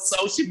sitting on no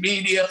social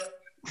media.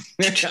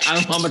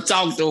 I'm gonna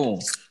talk to them.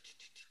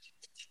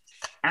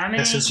 I mean,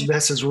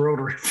 that's his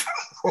rotary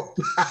phone.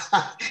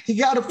 He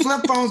got a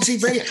flip phone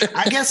TV.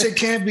 I guess it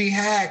can't be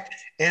hacked,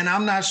 and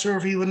I'm not sure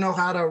if he would know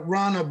how to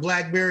run a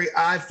BlackBerry,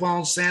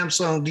 iPhone,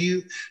 Samsung. Do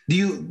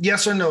you?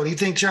 Yes or no? Do you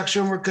think Chuck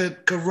Schumer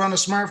could run a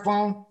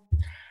smartphone?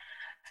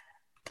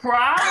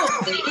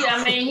 Probably.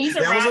 I mean, he's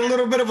that was a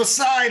little bit of a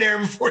side there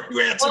before you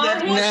answered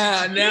that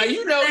question. Now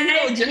you know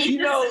he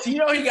got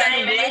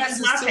the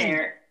glasses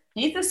too.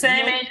 He's the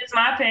same age as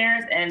my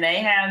parents, and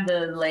they have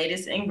the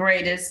latest and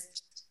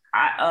greatest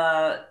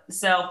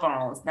cell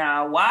phones.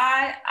 Now,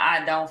 why?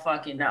 I don't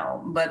fucking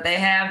know, but they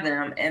have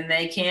them, and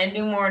they can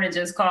do more than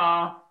just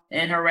call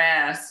and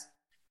harass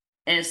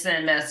and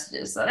send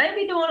messages. So they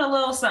be doing a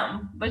little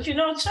something. But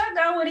Chuck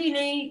got what he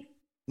need.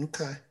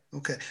 Okay.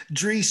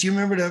 Drees, you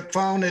remember the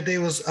phone that they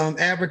was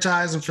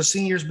advertising for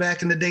seniors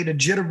back in the day, the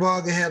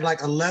Jitterbug? It had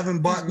like 11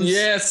 buttons.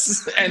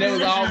 Yes, and it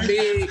was all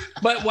big.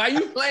 But while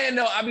you playing,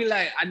 though, I be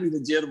like, I need a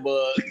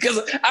Jitterbug.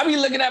 Because I be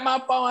looking at my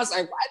phone, I was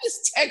like, why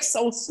this text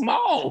so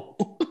small?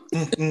 Oh,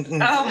 my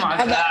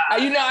God.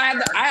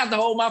 I have to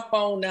hold my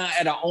phone down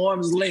at an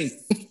arm's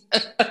length.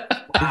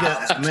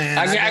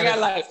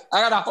 I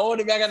gotta hold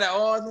it back at the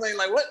arm's length.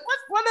 Like, what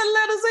the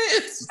letters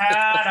is?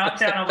 Don't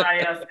tell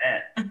nobody else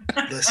that.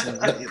 Listen,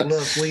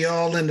 look, we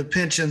all in the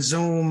pinch and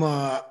zoom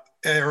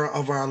era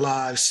of our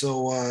lives,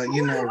 so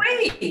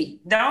We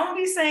don't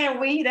be saying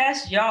we.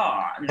 That's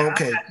y'all. No,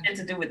 okay, I got nothing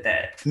to do with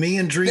that. Me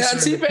and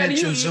Drees in the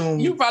pinch and zoom.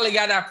 You probably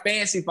got that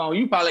fancy phone.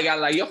 You probably got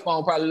like your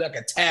phone probably like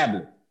a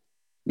tablet.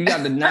 You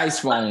got the nice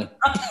phone.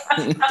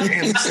 Damn,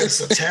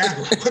 it's a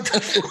tablet. What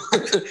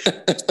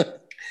the fuck?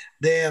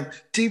 Damn,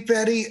 T.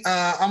 Petty,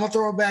 I'm gonna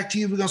throw it back to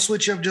you. We're gonna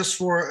switch up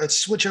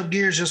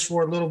gears just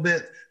for a little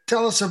bit.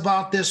 Tell us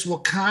about this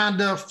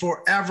Wakanda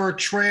Forever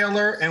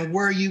trailer and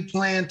where you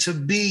plan to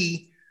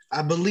be.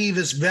 I believe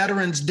it's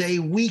Veterans Day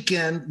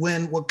weekend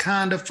when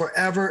Wakanda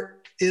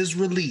Forever is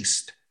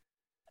released.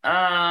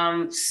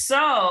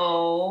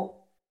 So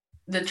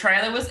the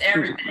trailer was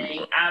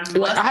everything. I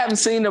haven't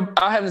seen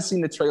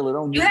the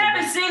trailer. You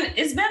haven't seen it?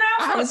 It's been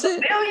out for a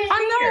billion years.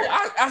 I know.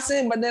 I've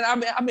seen, but then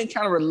I've been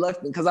kind of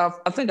reluctant because I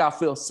think I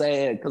feel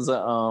sad because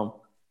I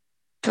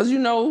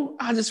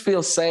just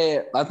feel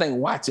sad. I think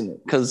watching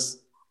it because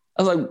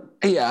I was like,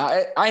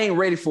 yeah, I ain't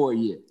ready for it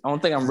yet. I don't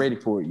think I'm ready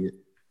for it yet.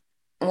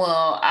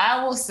 Well,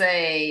 I'll just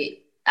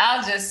say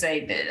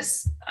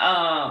this.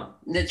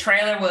 The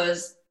trailer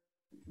was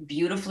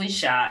beautifully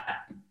shot.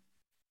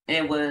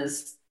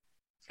 It's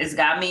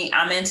got me,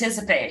 I'm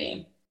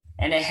anticipating.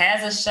 And it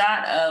has a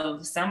shot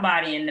of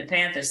somebody in the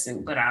Panther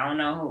suit, but I don't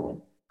know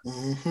who.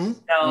 Mm-hmm.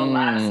 So a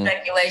lot of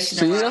speculation.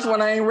 See, that's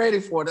what I ain't ready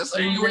for. That's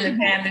what who's in the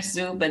Panther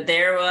suit, but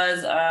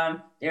there's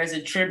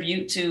a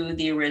tribute to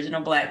the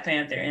original Black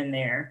Panther in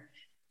there.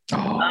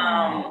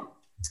 Oh.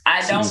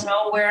 I don't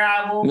know where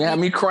I will. You have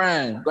me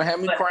crying. Go have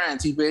me crying,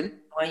 T-Betty.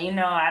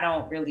 Well, I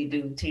don't really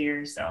do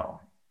tears, so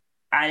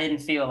I didn't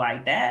feel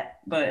like that.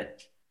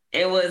 But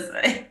it was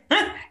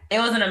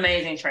an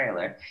amazing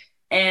trailer,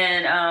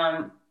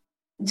 and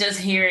just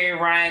hearing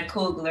Ryan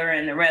Coogler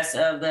and the rest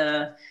of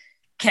the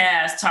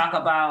cast talk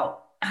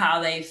about how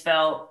they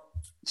felt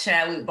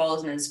Chadwick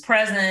Boseman's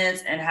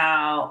presence and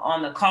how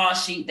on the call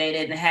sheet they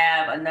didn't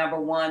have a number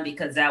one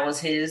because that was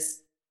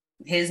his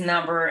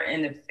number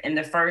in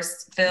the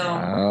first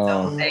film.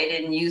 So they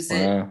didn't use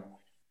it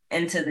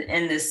in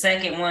the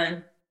second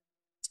one.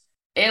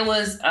 It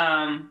was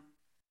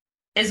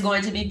it's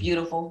going to be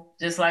beautiful,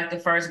 just like the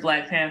first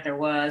Black Panther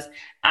was.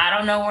 I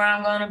don't know where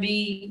I'm going to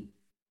be.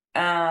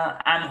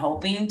 I'm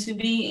hoping to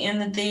be in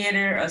the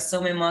theater,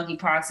 assuming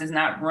monkeypox is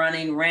not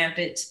running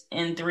rampant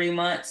in 3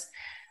 months.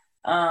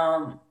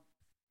 But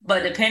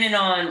depending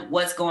on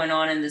what's going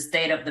on in the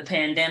state of the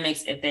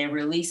pandemics, if they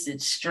release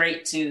it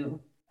straight to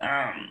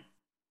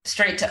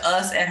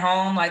us at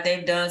home, like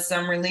they've done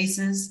some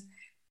releases,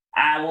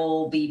 I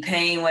will be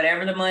paying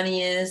whatever the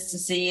money is to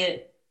see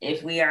it.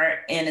 If we are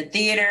in a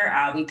theater,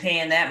 I'll be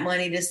paying that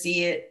money to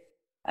see it.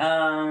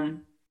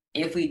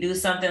 If we do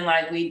something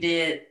like we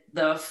did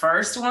the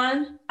first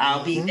one,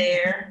 I'll be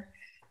there.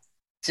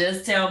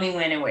 Just tell me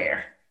when and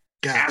where.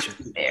 Gotcha.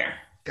 I'll be there.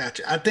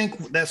 Gotcha. I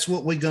think that's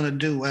what we're going to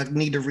do. I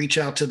need to reach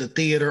out to the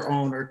theater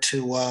owner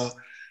to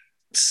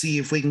see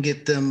if we can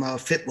get them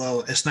fit.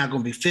 Well, it's not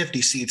going to be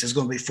 50 seats. It's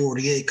going to be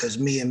 48 because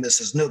me and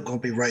Mrs. Nook going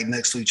to be right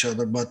next to each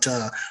other. But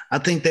I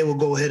think they will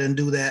go ahead and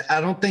do that. I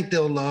don't think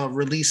they'll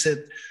release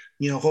it.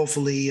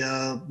 Hopefully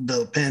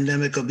the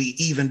pandemic will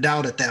be evened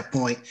out at that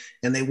point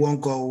and they won't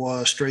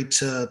go straight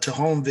to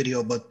home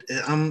video. But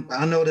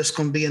I know that's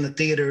going to be in the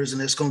theaters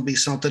and it's going to be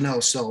something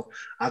else. So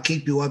I'll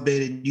keep you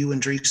updated, you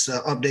and Dries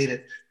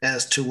updated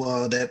as to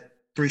that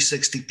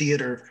 360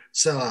 theater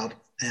sellout.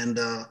 And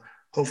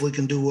hopefully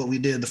can do what we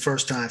did the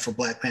first time for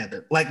Black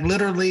Panther. Like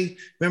literally,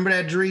 remember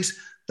that, Dries?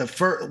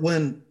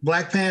 When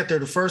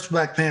the first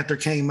Black Panther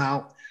came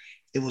out,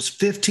 it was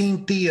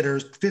 15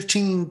 theaters,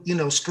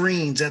 15,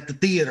 screens at the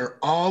theater.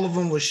 All of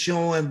them was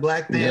showing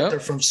Black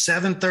Panther from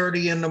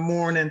 7:30 in the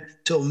morning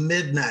till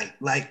midnight,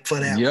 like for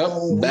that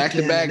whole back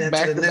to back,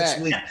 back to back.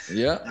 Week.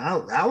 Yeah,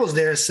 I was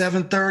there at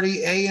 7:30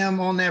 a.m.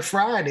 on that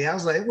Friday. I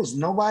was like, it was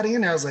nobody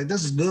in there. I was like,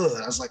 this is good.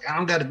 I was like, I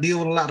don't got to deal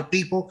with a lot of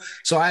people.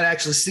 So I'd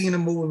actually seen the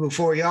movie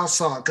before y'all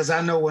saw it because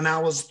I know when I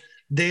was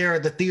there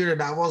at the theater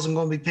that I wasn't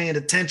going to be paying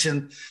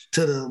attention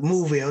to the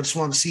movie. I just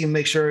wanted to see and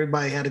make sure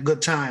everybody had a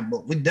good time.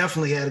 But we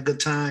definitely had a good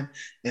time,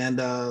 and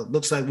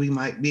looks like we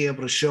might be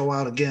able to show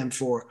out again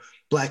for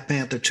Black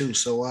Panther 2.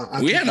 So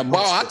we had a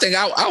ball. I think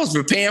I was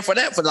preparing for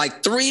that for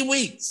like 3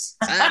 weeks.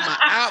 I had my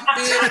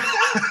outfit.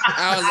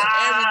 I was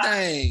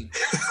everything.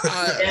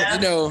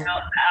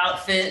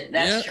 Outfit.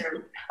 That's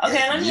true.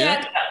 Okay, let me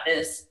ask about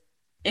this.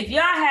 If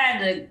y'all had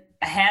to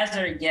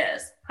hazard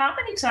guess, how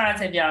many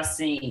times have y'all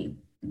seen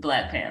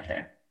Black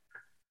Panther?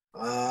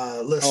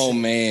 Listen. Oh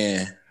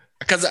man,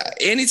 because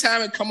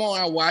anytime it come on,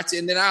 I watch it,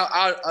 and then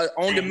I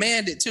on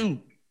demand it too.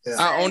 Yeah.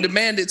 I on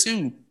demand it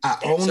too. I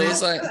own it.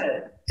 It's like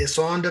it's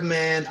on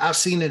demand. I've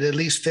seen it at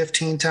least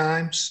 15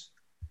 times.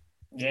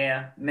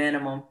 Yeah,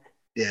 minimum.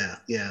 Yeah.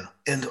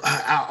 And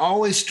I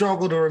always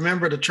struggle to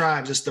remember the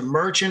tribes. It's the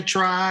Merchant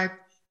tribe,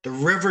 the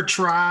River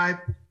tribe,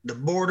 the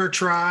Border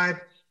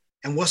tribe,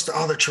 and what's the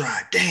other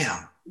tribe?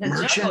 Damn, the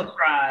Merchant Jungle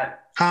tribe.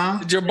 Huh?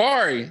 The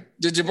Jabari.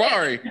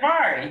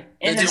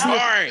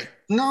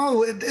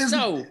 No, it isn't.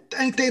 No.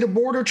 Ain't they the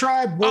Border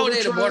tribe? The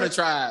Border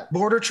tribe.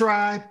 Border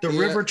tribe, the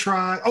River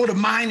tribe. Oh, the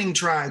Mining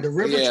tribe. The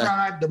River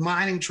tribe, the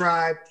Mining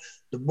tribe,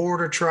 the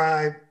Border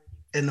tribe,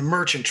 and the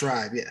Merchant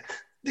tribe. Yeah.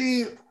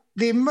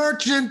 The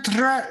Merchant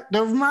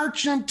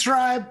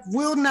tribe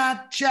will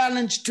not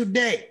challenge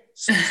today.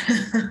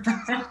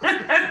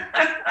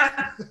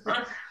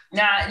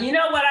 Now, you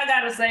know what I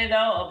gotta say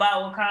though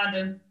about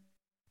Wakanda?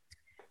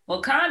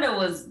 Wakanda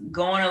was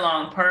going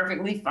along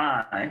perfectly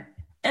fine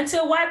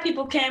until white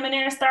people came in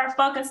there and started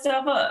fucking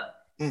stuff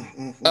up.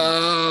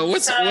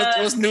 What's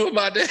new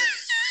about that?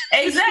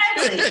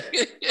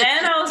 Exactly.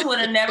 Thanos would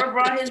have never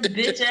brought his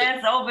bitch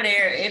ass over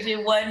there if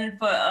it wasn't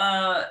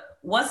for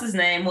what's his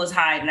name was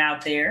hiding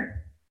out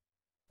there.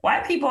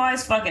 White people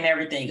always fucking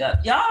everything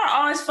up. Y'all are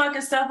always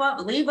fucking stuff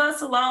up. Leave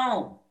us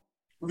alone.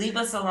 Leave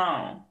us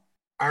alone.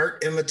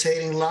 Art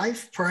imitating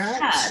life,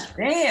 perhaps? God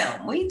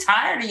damn, we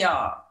tired of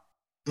y'all.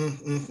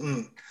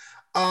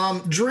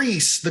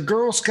 Dries, the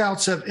Girl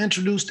Scouts have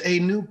introduced a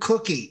new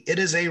cookie. It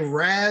is a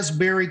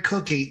raspberry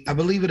cookie. I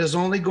believe it is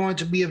only going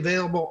to be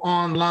available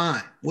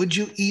online. Would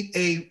you eat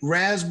a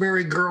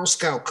raspberry Girl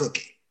Scout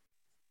cookie?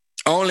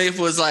 Only if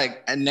it was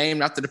like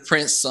named after the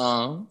Prince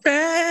song.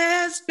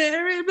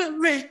 Raspberry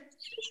beret.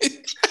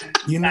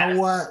 You know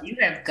what? You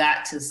have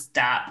got to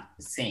stop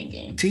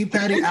singing. T.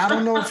 Patty, I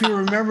don't know if you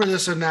remember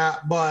this or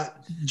not,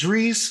 but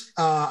Dries,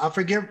 I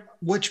forget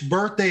which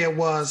birthday it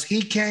was.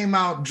 He came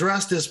out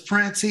dressed as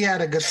Prince. He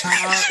had a guitar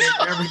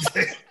and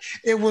everything.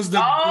 It was the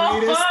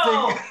greatest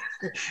thing.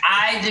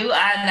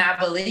 I not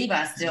believe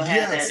I still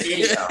have that video.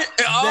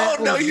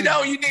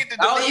 You need to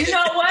know. Oh, you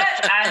know what?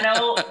 I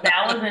know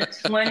that was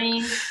in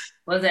 20.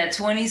 Was that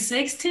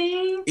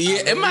 2016? Yeah,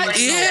 it might.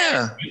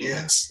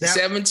 Yes,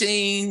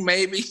 17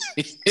 maybe.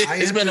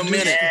 It's been a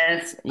minute.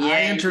 Yes.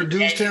 I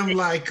introduced him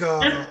like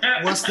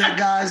what's that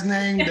guy's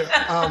name?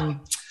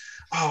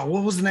 Oh,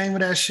 what was the name of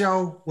that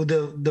show? With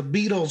the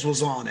Beatles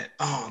was on it.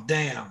 Oh,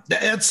 damn.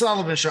 The Ed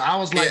Sullivan Show. I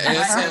was like,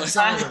 Ed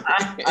Sullivan.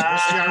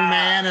 This young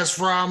man is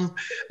from,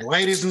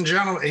 ladies and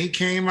gentlemen, he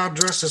came out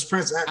dressed as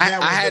Prince. I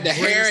had the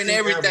hair and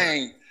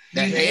everything.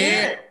 The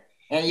hair.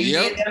 And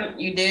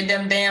you did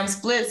them damn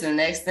splits, and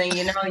next thing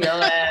you know,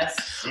 your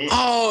ass.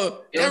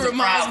 That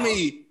reminds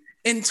me.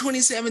 In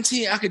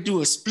 2017, I could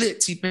do a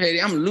split, T.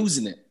 Petty. I'm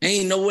losing it.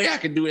 Ain't no way I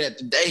could do that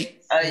today.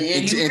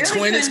 In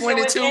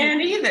 2022,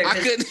 I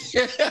couldn't.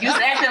 You was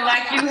acting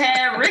like you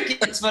had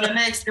rickets for the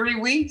next 3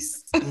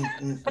 weeks.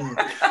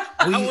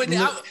 I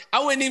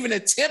wouldn't even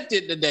attempt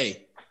it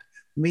today.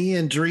 Me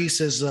and Dries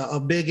is a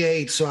big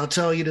age, so I'll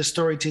tell you the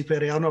story, T.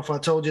 Petty. I don't know if I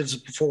told you this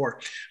before.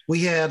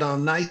 We had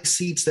nice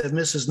seats that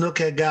Mrs. Nook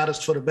had got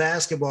us for the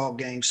basketball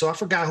game, so I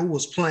forgot who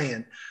was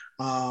playing.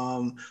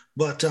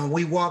 But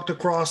we walked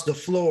across the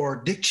floor.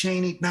 Not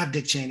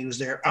Dick Cheney was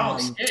there.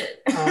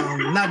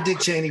 Not Dick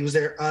Cheney was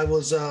there. I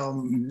was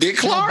Dick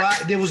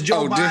Clark. There was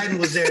Joe Biden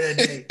was there that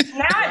day.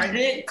 Not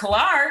Dick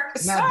Clark.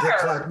 Not Dick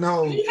Clark.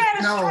 No.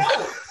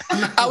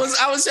 I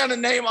was trying to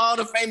name all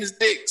the famous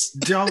Dicks.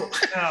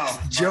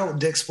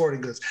 Dick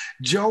Sporting Goods.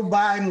 Joe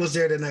Biden was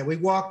there that night. We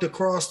walked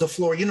across the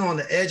floor, on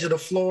the edge of the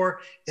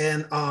floor,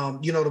 and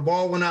the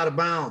ball went out of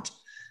bounds.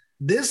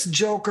 This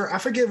joker, I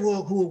forget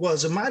who it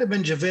was. It might have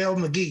been JaVale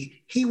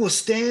McGee. He was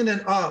standing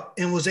up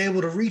and was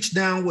able to reach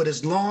down with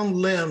his long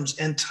limbs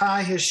and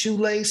tie his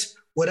shoelace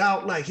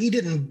without, he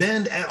didn't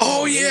bend at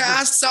all. Oh yeah,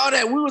 I saw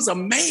that. We was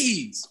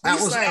amazed. I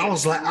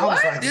was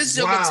like, this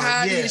joker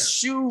tied his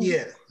shoe.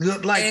 Yeah,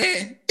 looked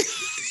like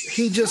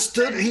he just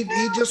stood. He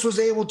just was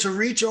able to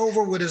reach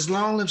over with his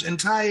long limbs and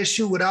tie his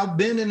shoe without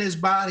bending his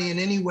body in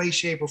any way,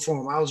 shape, or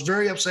form. I was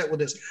very upset with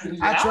this.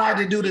 I tried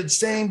to do the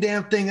same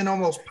damn thing and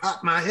almost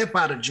popped my hip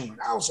out of joint.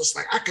 I was just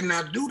like, I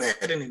cannot do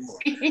that anymore.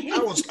 I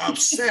was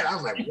upset. I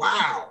was like,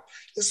 wow,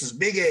 this is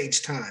big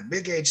age time.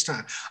 Big age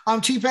time.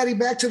 T. Petty,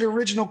 back to the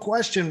original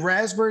question: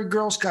 Raspberry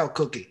Girl Scout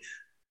cookie,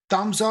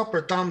 thumbs up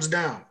or thumbs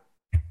down?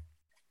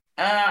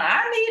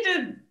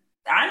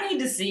 I need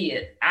to see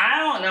it. I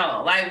don't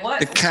know. What?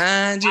 The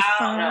kind you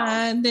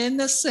find in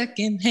the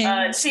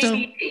secondhand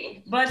store.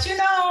 But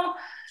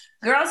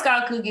Girl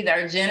Scout cookies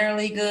are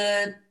generally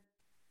good.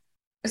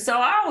 So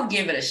I will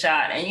give it a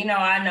shot. And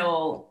I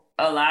know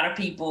a lot of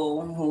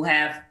people who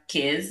have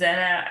kids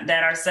that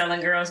are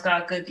selling Girl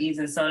Scout cookies,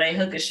 and so they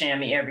hook a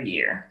chamois every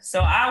year. So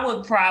I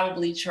would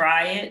probably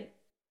try it.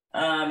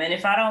 And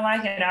if I don't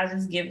like it, I'll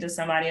just give it to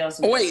somebody else.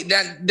 Wait,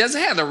 that does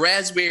it have the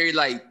raspberry,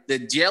 the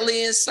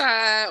jelly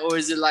inside, or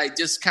is it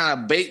just kind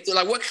of baked?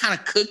 What kind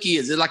of cookie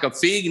is it? Like a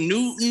Fig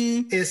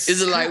Newton? Is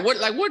it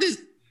what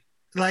is?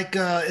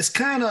 It's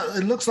kind of,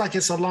 it looks like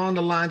it's along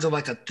the lines of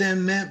a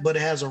thin mint, but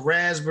it has a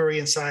raspberry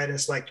inside.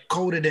 It's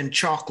coated in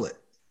chocolate.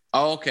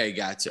 Oh, okay,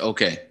 gotcha.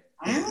 Okay.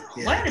 Yeah.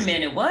 Wait a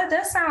minute, what?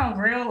 That sounds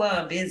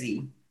real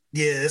busy.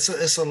 Yeah,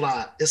 it's a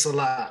lot. It's a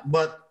lot,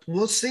 but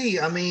we'll see.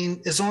 I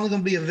mean, it's only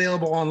going to be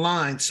available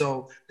online,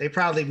 so they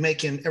probably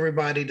making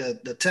everybody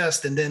the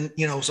test, and then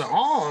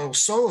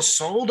so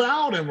sold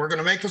out, and we're going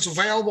to make this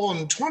available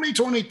in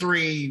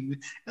 2023,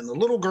 and the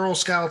little Girl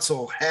Scouts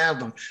will have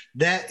them.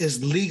 That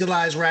is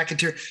legalized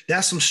racketeer.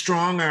 That's some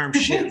strong arm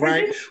shit,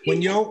 right?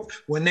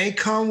 When they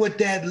come with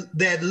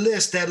that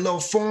list, that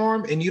little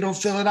form, and you don't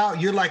fill it out,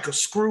 you're like a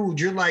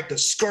Scrooge. You're like the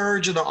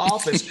scourge of the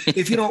office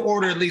if you don't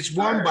order at least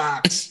one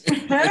box.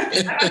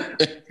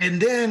 And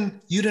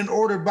then you didn't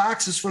order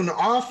boxes from the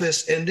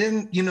office, and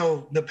then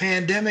the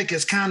pandemic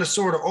is kind of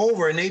sort of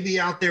over, and they be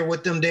out there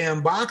with them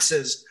damn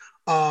boxes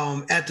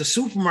at the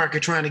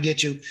supermarket trying to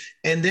get you.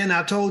 And then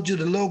I told you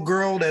the little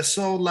girl that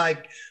sold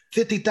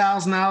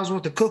 $50,000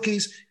 worth of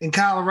cookies in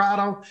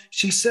Colorado,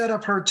 she set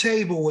up her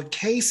table with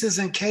cases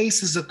and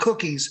cases of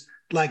cookies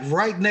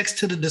right next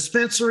to the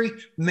dispensary.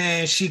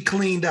 Man, she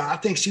cleaned up. I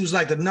think she was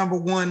the number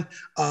one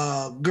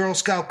Girl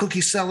Scout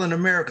cookie seller in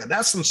America.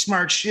 That's some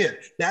smart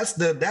shit. That's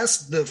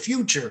the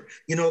future.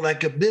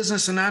 A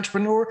business and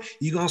entrepreneur,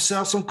 you gonna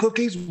sell some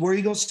cookies. Where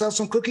you gonna sell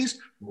some cookies?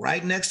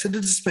 Right next to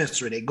the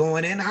dispensary. They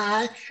going in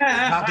high, they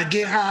about to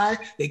get high,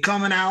 they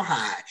coming out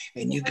high,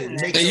 and you can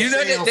make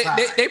sales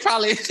high. They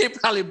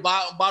probably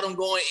bought them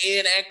going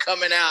in and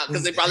coming out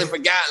because they probably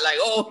forgot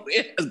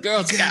it's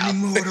Girl Scout. Got any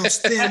more of those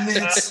Thin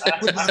Mints?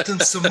 What about them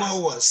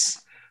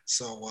Samoas?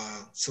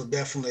 So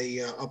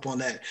definitely up on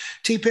that.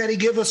 T. Petty,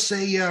 give us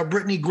a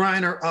Brittany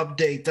Griner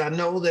update. I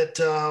know that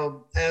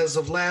as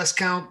of last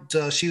count,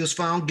 she was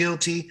found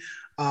guilty.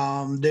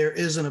 There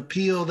is an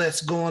appeal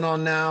that's going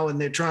on now,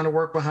 and they're trying to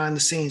work behind the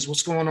scenes.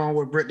 What's going on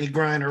with Brittany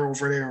Griner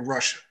over there in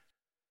Russia?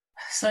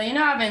 So,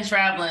 I've been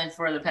traveling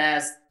for the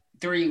past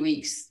 3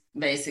 weeks,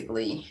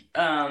 basically.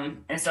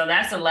 And so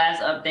that's the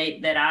last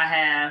update that I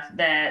have,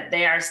 that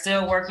they are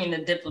still working the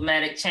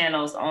diplomatic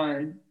channels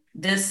on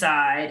this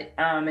side.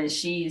 And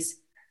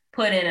she's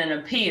put in an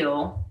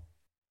appeal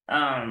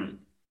to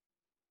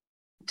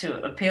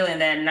appealing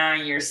that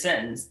 9-year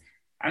sentence.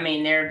 I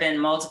mean, there have been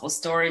multiple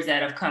stories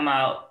that have come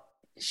out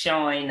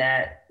showing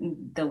that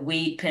the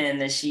weed pen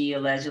that she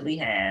allegedly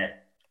had,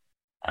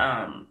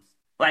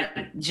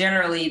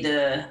 generally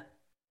the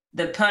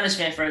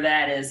punishment for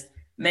that is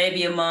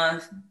maybe a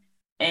month,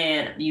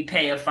 and you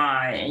pay a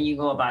fine and you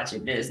go about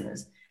your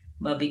business.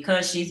 But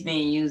because she's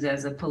being used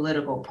as a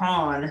political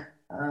pawn,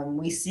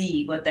 we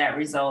see what that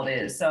result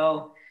is.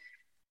 So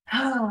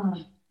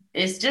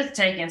it's just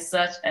taken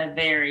such a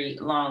very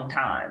long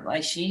time.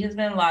 Like, she has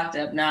been locked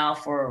up now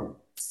for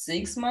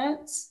 6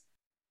 months.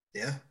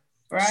 Yeah.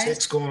 Right?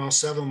 6 going on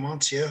 7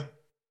 months, yeah.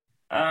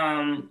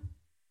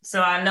 So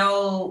I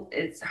know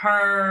it's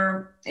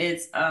her,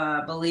 it's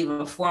I believe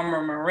a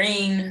former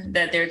Marine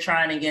that they're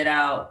trying to get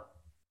out.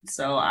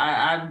 So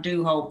I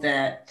do hope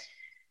that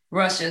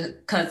Russia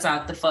cuts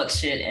out the fuck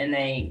shit and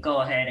they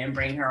go ahead and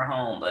bring her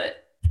home.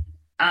 But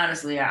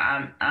honestly,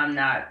 I'm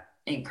not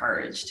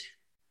encouraged.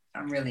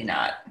 I'm really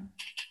not.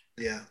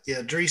 Yeah.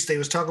 Dries, they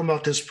was talking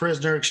about this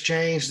prisoner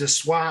exchange, this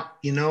swap,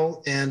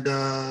 and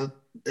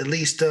at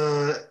least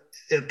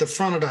at the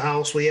front of the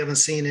house, we haven't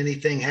seen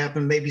anything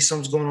happen. Maybe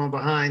something's going on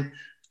behind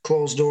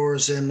closed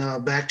doors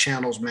and back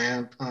channels,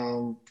 man.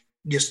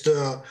 Just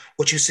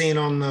what you're seeing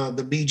on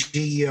the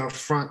BG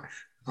front,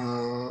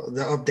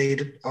 the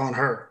update on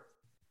her.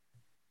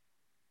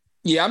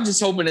 Yeah, I'm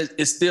just hoping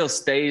it still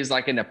stays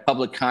like in the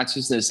public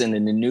consciousness and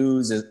in the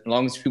news. As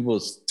long as people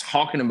are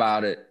talking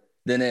about it,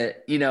 then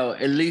it,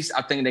 at least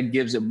I think that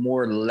gives it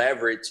more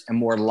leverage and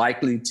more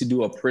likely to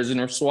do a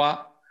prisoner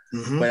swap.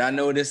 Mm-hmm. But I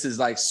know this is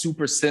like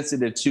super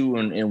sensitive too,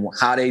 and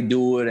how they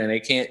do it, and they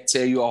can't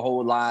tell you a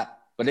whole lot.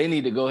 But they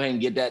need to go ahead and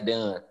get that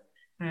done,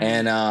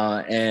 and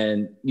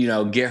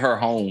get her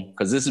home,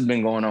 because this has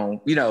been going on.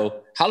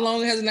 How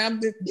long has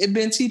it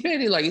been, T.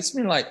 Petty? Like, it's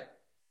been like,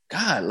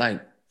 God,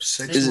 like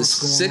 6 is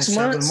months, it 6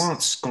 months? 7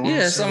 months.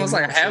 Yeah, it's almost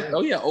like half. Yeah.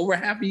 Oh yeah, over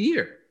half a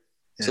year.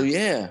 Yeah. So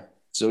yeah.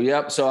 So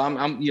yep. So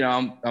I'm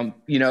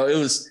it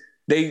was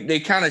they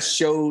kind of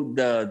showed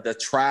the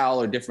trial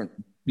or different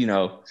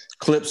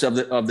clips of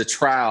the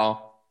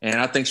trial, and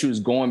I think she was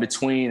going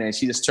between, and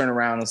she just turned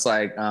around and was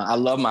like, I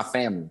love my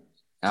family.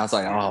 And I was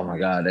like, oh my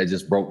God, that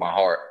just broke my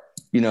heart.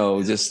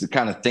 Just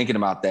kind of thinking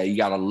about that. You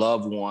got a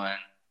loved one,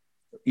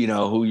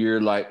 who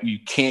you're like, you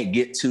can't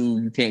get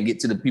to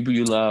the people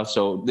you love.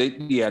 So they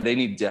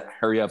need to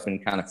hurry up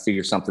and kind of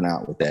figure something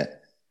out with that.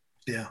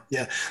 Yeah.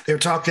 They're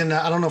talking,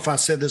 I don't know if I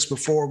said this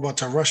before,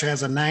 but Russia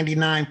has a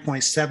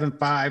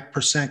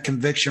 99.75%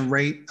 conviction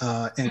rate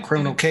in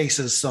criminal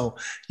cases. So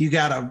you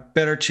got a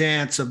better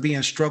chance of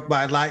being struck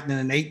by lightning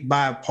and ate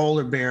by a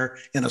polar bear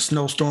in a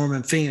snowstorm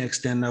in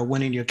Phoenix than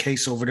winning your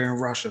case over there in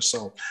Russia.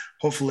 So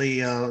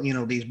hopefully,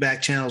 these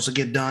back channels will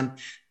get done.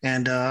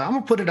 And I'm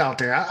going to put it out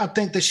there. I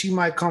think that she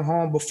might come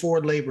home before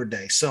Labor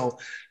Day. So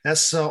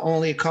that's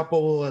only a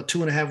couple,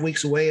 2.5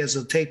 weeks away as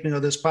of taping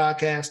of this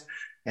podcast.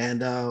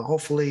 And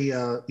hopefully,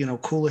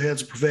 cooler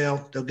heads will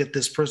prevail. They'll get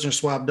this prisoner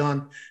swap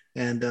done,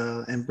 and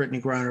Brittany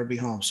Griner will be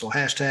home. So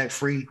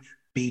 #free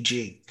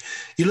BG.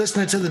 You're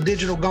listening to the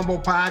Digital Gumbo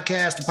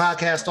Podcast, the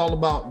podcast all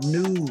about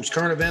news,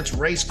 current events,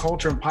 race,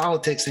 culture, and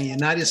politics in the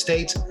United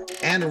States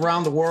and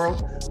around the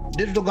world.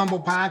 Digital Gumbo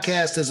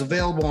Podcast is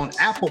available on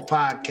Apple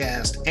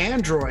Podcast,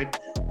 Android,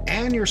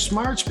 and your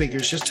smart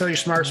speakers. Just tell your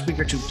smart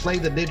speaker to play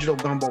the Digital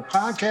Gumbo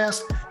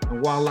Podcast,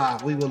 and voila,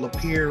 we will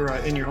appear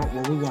in your home.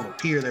 Well, we won't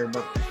appear there,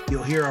 but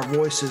you'll hear our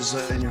voices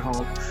in your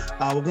home.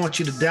 We want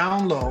you to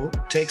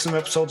download, take some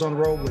episodes on the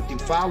road with you.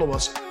 Follow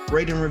us,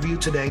 rate and review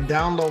today.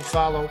 Download,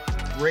 follow,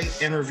 rate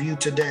and review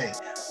today.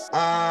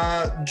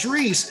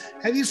 Dries,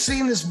 have you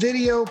seen this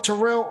video?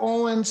 Terrell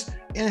Owens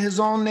in his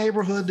own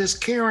neighborhood, this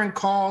Karen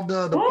called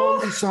the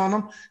police on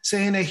him,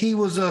 saying that he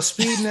was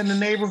speeding in the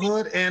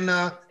neighborhood, and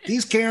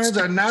these Karens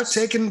are not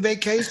taking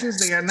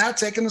vacations. They are not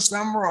taking the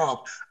summer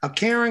off. A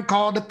Karen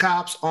called the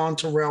cops on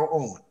Terrell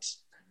Owens.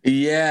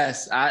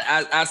 Yes,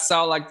 I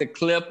saw like the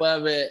clip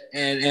of it,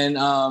 and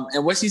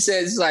what she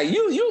said is like,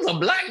 you was a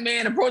black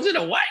man approaching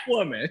a white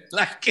woman.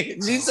 Like,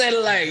 she said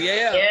it like,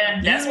 yeah,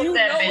 that's what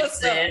that bitch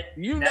said.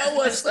 You know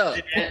what's up.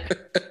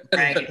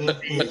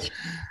 Right.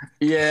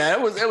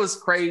 Yeah, it was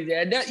crazy.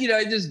 And that,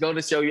 it just go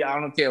to show you, I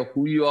don't care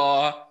who you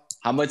are,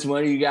 how much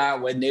money you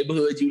got, what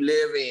neighborhood you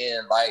live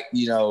in, like,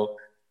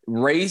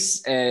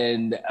 race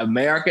and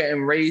America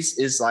and race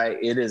is like,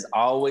 it is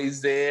always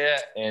there,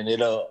 and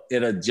it'll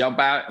jump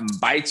out and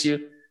bite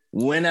you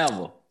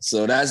whenever.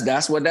 So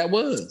that's what that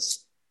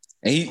was.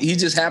 And he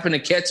just happened to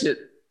catch it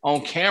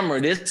on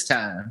camera this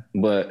time.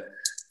 But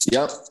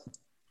yep.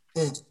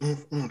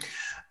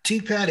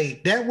 T. Petty,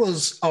 that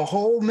was a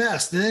whole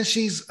mess. And then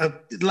she's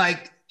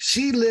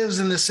she lives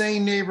in the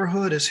same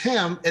neighborhood as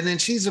him, and then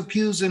she's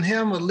accusing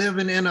him of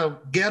living in a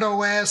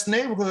ghetto-ass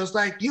neighborhood. It's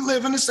like, you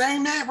live in the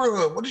same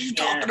neighborhood. What are you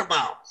talking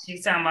about?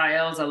 She's talking about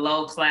it was a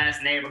low-class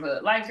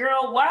neighborhood. Like,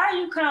 girl, why are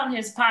you counting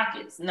his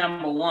pockets,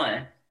 number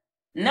one?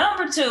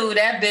 Number two,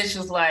 that bitch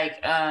was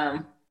like,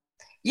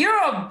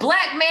 you're a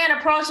black man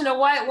approaching a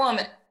white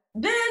woman.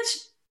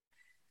 Bitch,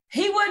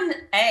 he wouldn't,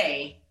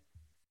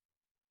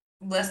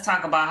 let's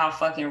talk about how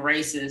fucking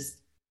racist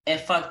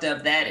and fucked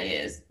up that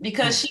is.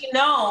 Because she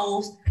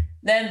knows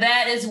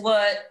that is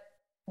like,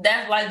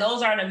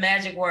 those are the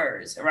magic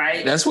words,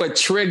 right? That's what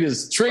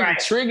triggers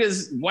white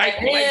supremacy.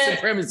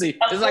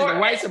 It's like the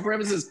white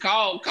supremacist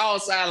call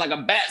sign, like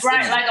a bat signal.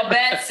 Right, like a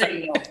bat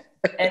signal.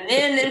 And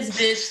then this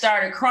bitch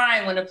started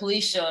crying when the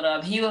police showed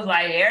up. He was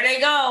like, there they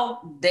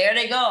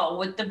go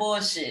with the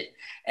bullshit.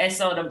 And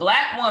so the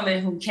black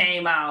woman who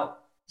came out,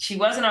 she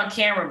wasn't on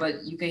camera,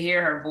 but you could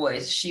hear her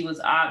voice. She was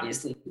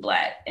obviously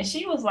black. And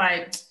she was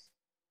like,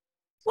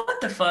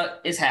 what the fuck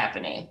is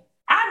happening?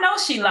 I know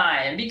she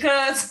lying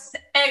because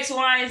X,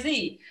 Y, and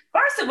Z.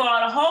 First of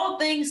all, the whole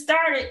thing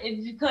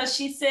started because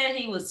she said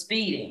he was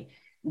speeding.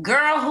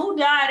 Girl, who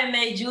died and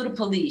made you the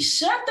police?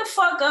 Shut the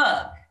fuck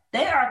up.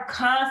 They are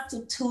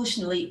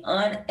constitutionally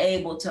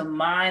unable to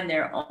mind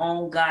their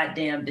own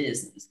goddamn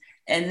business.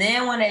 And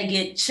then when they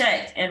get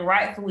checked, and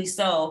rightfully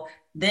so,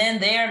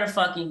 then they're the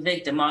fucking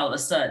victim all of a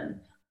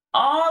sudden.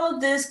 All of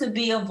this could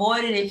be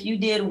avoided if you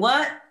did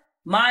what?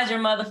 Mind your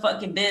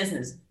motherfucking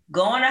business.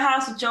 Go in the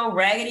house with your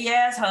raggedy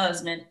ass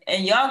husband,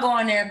 and y'all go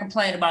in there and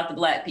complain about the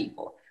black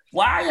people.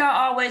 Why are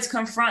y'all always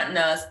confronting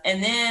us?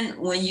 And then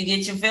when you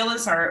get your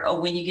feelings hurt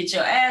or when you get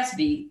your ass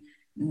beat,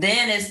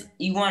 then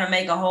you want to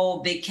make a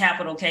whole big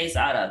capital case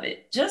out of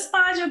it. Just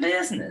mind your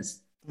business.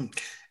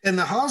 And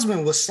the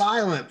husband was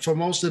silent for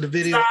most of the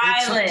video.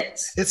 Silent.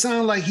 It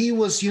sounded like he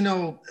was,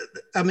 from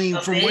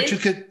what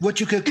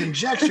you could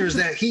conjecture is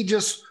that he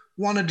just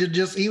wanted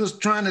to he was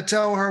trying to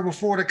tell her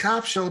before the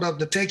cops showed up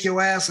to take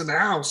your ass in the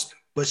house,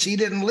 but she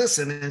didn't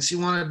listen, and she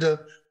wanted to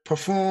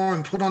perform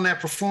and put on that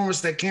performance,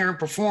 that Karen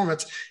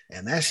performance,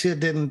 and that shit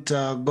didn't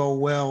go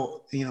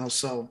well,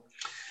 so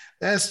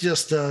that's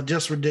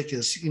just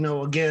ridiculous.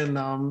 Again,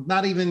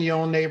 not even your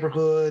own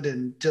neighborhood,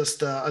 and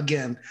just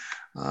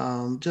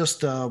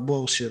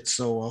bullshit.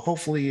 So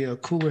hopefully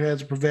cooler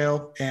heads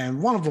prevail,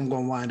 and one of them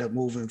gonna wind up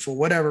moving for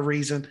whatever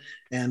reason,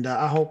 and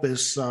I hope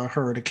it's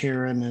her, to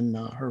Karen, and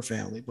her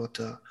family. But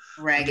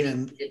raggedy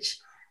again, bitch.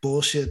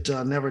 Bullshit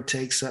never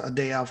takes a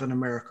day off in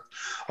America.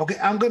 Okay,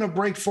 I'm going to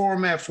break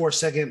format for a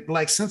second.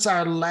 Like, since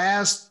our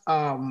last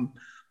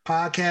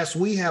podcast,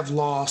 we have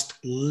lost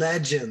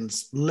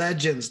legends.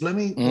 Let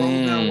me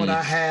roll down what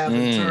I have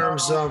in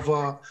terms of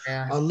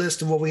a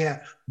list of what we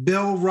have.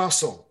 Bill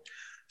Russell,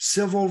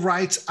 civil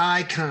rights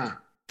icon,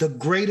 the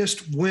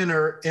greatest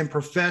winner in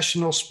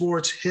professional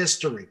sports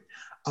history,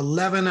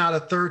 11 out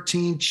of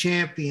 13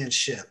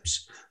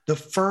 championships, the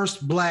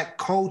first black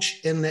coach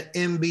in the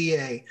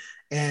NBA,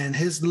 and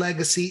his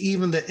legacy,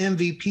 even the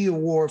MVP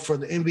award for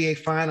the NBA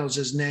Finals,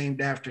 is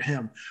named after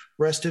him.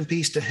 Rest in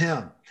peace to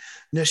him.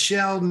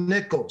 Nichelle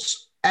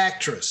Nichols,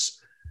 actress,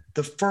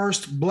 the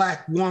first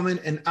black woman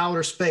in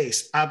outer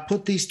space. I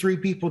put these three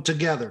people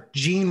together: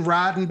 Gene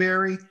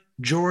Roddenberry,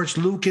 George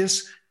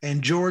Lucas,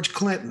 and George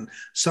Clinton.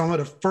 Some of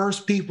the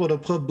first people to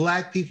put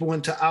black people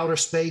into outer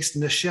space.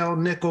 Nichelle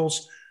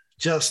Nichols,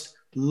 just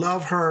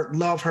love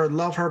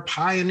her,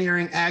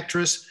 pioneering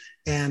actress.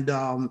 And,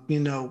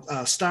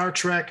 Star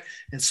Trek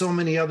and so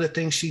many other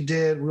things she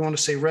did. We want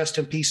to say rest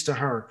in peace to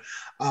her.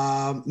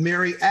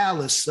 Mary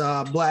Alice,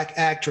 black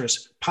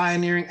actress,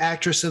 pioneering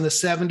actress in the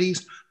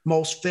 70s,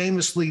 most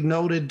famously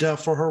noted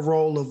for her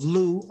role of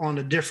Lou on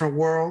A Different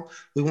World.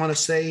 We want to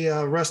say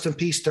rest in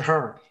peace to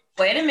her.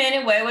 Wait a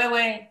minute.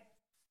 Wait.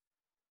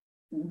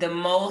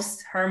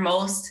 Her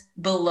most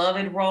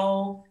beloved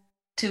role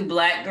to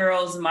black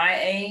girls my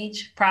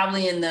age,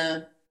 probably in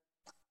the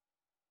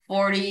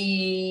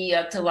 40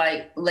 up to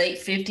like late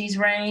 50s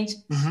range,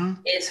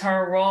 is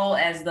her role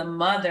as the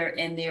mother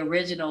in the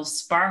original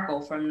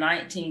Sparkle from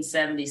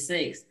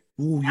 1976.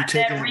 Ooh, you not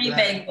taking that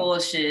remake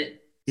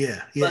bullshit.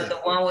 Yeah. But the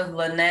one with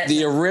Lynette.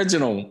 The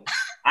original.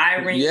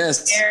 Irene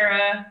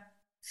Cara,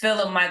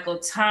 Philip Michael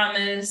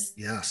Thomas.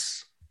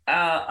 Yes.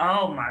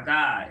 Oh my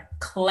God.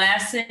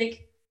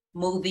 Classic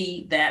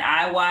movie that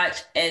I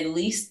watch at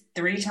least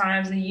 3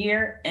 times a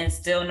year and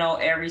still know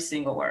every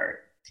single word.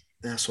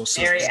 That's what's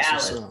Mary up.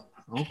 Alice.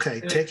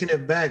 Okay, taking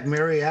it back,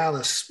 Mary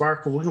Alice,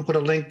 Sparkle. We can put a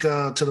link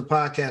to the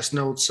podcast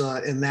notes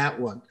in that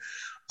one.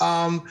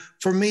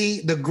 For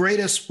me, the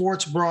greatest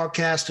sports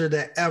broadcaster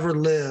that ever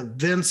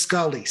lived, Vin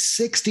Scully,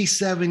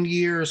 67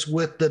 years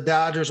with the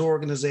Dodgers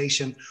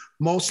organization,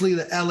 mostly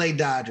the LA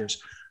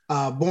Dodgers.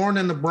 Born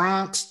in the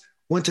Bronx,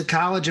 went to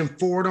college in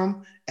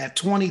Fordham. At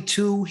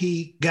 22,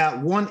 he got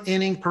 1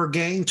 inning per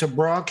game to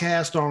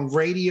broadcast on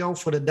radio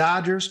for the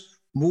Dodgers.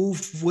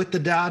 Moved with the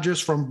Dodgers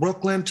from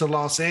Brooklyn to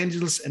Los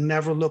Angeles and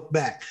never looked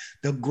back.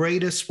 The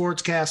greatest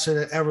sportscaster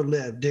that ever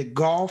lived. Did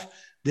golf,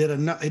 did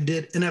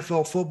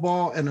NFL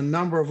football, and a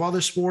number of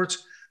other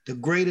sports. The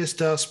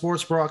greatest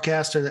sports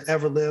broadcaster that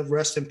ever lived.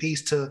 Rest in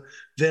peace to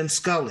Vin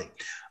Scully.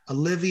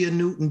 Olivia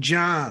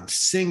Newton-John,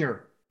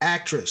 singer,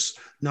 actress,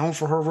 known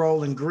for her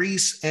role in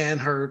Grease and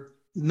her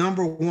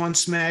 #1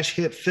 smash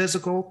hit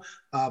Physical,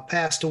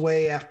 passed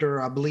away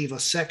after, I believe, a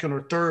second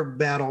or third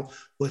battle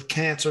with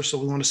cancer. So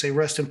we want to say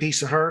rest in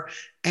peace to her.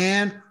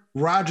 And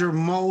Roger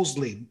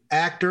Mosley,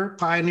 actor,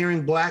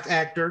 pioneering black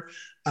actor,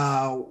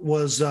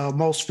 was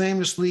most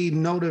famously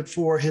noted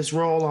for his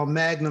role on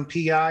Magnum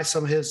P.I.,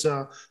 some of his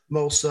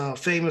most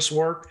famous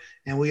work.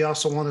 And we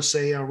also want to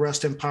say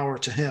rest in power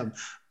to him.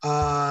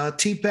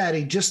 T.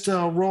 Patty, just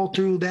roll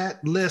through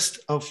that list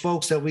of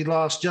folks that we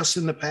lost just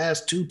in the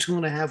past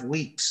 2.5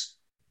 weeks.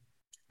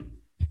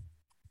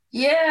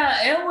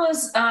 Yeah, it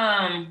was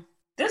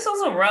this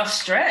was a rough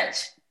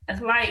stretch.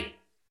 It's like,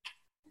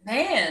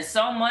 man,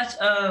 so much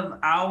of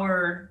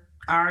our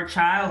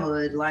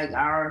childhood, like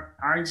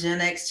our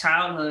Gen X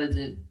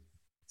childhood,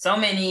 so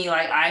many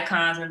like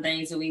icons and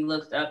things that we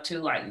looked up to,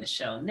 like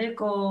Michelle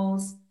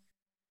Nichols.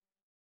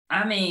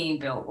 I mean,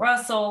 Bill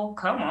Russell.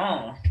 Come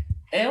on,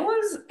 it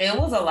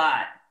was a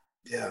lot.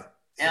 Yeah.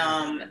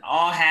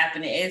 All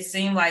happening. It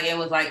seemed like it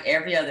was like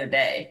every other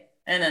day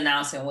an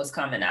announcement was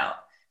coming out.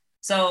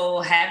 So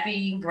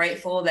happy,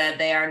 grateful that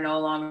they are no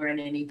longer in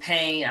any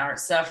pain, aren't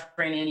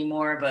suffering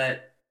anymore,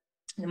 but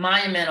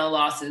monumental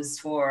losses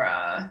for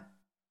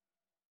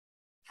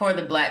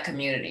the Black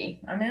community.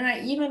 I mean,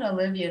 like even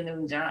Olivia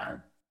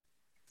Newton-John.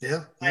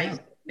 Yeah. Like,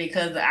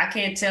 because I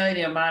can't tell you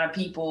the amount of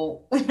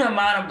people, the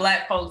amount of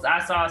Black folks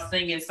I saw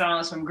singing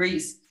songs from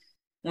Greece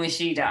when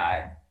she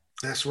died.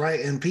 That's right.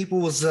 And people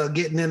was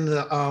getting in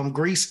the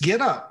Grease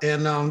Get Up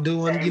and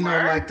doing, They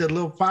were. like the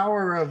little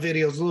power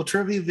videos, little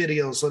trivia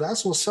videos. So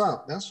that's what's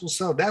up. That's what's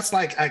up. That's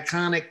like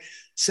iconic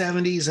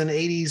 70s and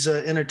 80s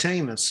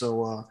entertainment.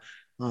 So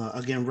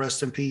again,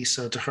 rest in peace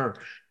to her.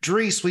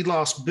 Dries, we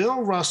lost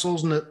Bill Russell,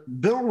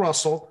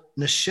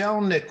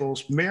 Nichelle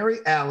Nichols, Mary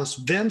Alice,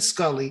 Vin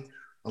Scully,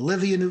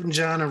 Olivia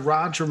Newton-John, and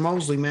Roger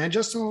Mosley, man,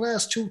 just in the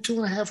last two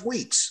and a half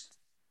weeks.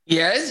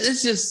 Yeah,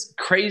 it's just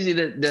crazy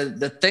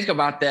to think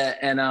about that.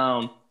 And,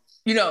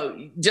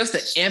 just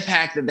the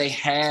impact that they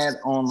had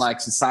on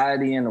like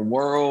society and the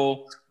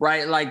world,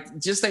 right? Like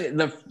just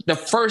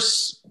the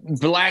first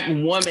Black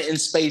woman in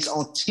space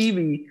on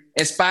TV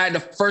inspired the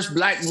first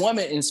Black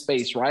woman in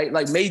space, right?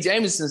 Like Mae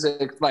Jemison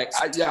said, like,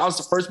 I was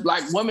the first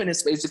Black woman in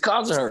space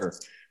because of her,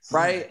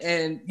 right?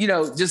 And,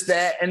 just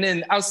that. And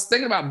then I was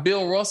thinking about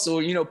Bill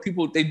Russell,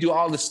 people, they do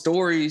all the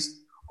stories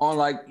on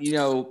like,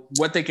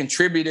 what they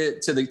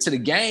contributed to the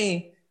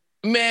game.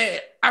 Man,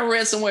 I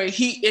read somewhere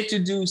he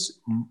introduced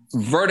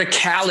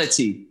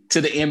verticality to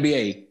the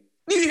NBA.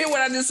 You hear what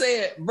I just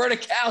said?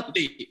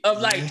 Verticality of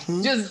like,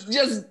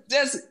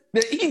 just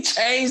he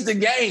changed the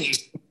game,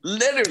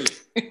 literally.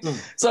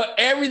 So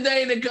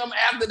everything that come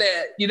after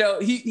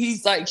that,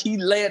 he's like, he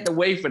led the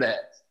way for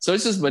that. So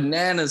it's just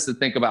bananas to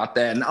think about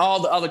that and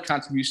all the other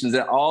contributions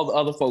that all the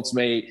other folks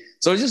made.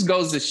 So it just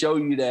goes to show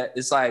you that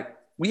it's like,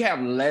 we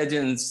have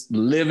legends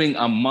living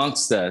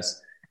amongst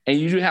us, and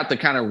you do have to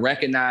kind of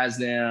recognize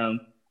them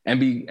and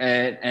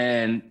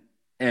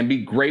be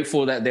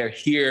grateful that they're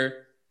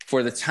here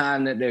for the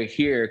time that they're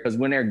here. Because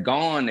when they're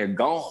gone, they're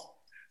gone.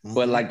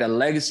 But like the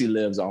legacy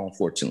lives on,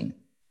 fortunately.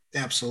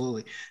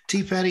 Absolutely.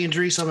 T. Petty and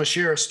Dries, I'm gonna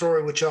share a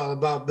story with y'all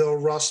about Bill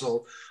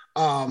Russell.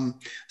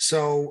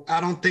 So I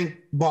don't think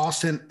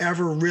Boston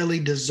ever really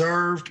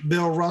deserved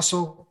Bill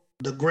Russell,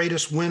 the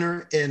greatest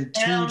winner in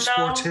team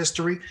sports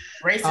history.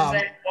 Racist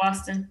at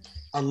Boston.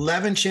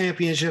 11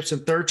 championships in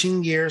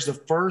 13 years. The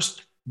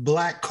first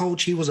Black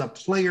coach. He was a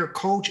player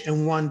coach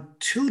and won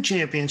 2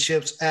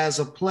 championships as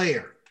a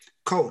player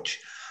coach.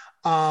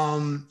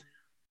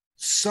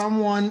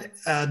 Someone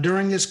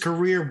during his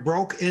career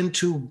broke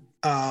into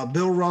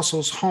Bill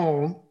Russell's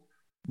home,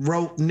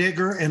 wrote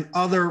nigger and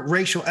other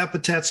racial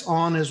epithets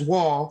on his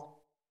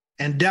wall,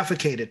 and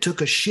defecated,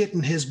 took a shit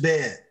in his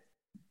bed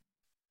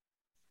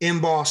in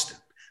Boston.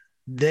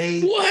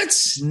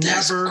 That's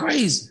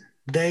crazy.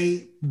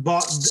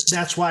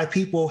 That's why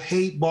people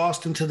hate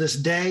Boston to this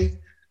day.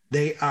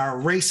 They are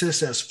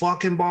racist as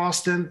fucking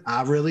Boston.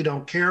 I really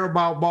don't care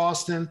about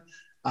Boston.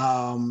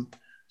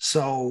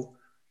 So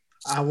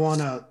I want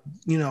to,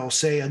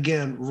 say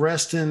again,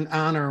 rest in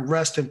honor and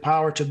rest in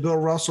power to Bill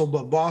Russell.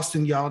 But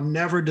Boston, y'all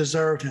never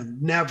deserved him.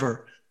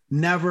 Never,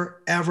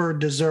 ever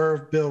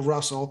deserved Bill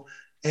Russell.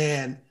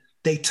 And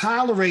they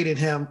tolerated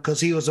him because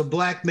he was a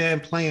Black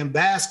man playing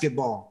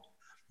basketball.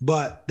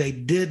 But they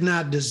did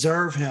not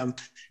deserve him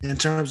in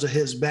terms of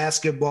his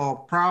basketball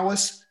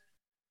prowess,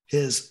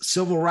 his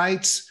civil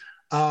rights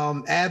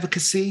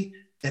advocacy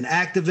and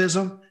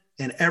activism,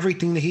 and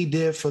everything that he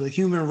did for the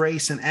human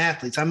race and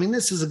athletes. I mean,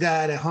 this is a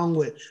guy that hung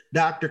with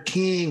Dr.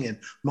 King and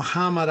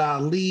Muhammad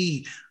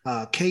Ali,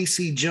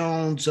 Casey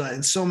Jones,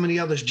 and so many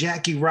others,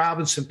 Jackie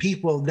Robinson,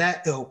 people of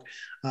that ilk,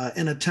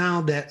 in a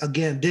town that,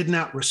 again, did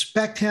not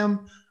respect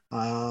him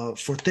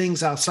for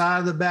things outside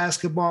of the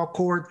basketball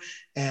court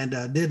and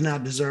did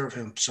not deserve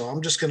him. So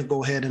I'm just going to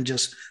go ahead and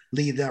just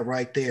leave that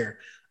right there.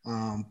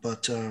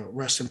 But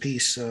rest in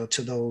peace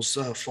to those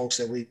folks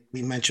that we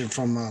mentioned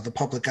from the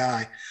public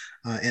eye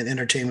and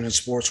entertainment and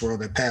sports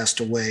world that passed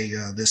away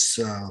this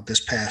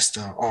past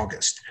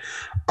August.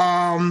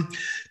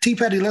 T.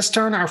 Petty, let's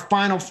turn our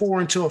final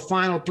 4 into a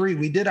final 3.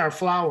 We did our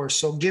flowers,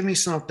 so give me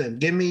something.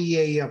 Give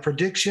me a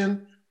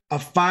prediction, a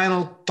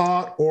final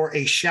thought, or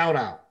a shout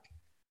out.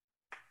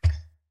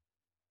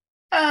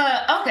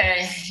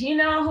 Okay. You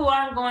know who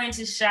I'm going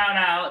to shout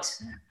out?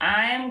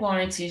 I am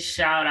going to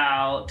shout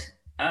out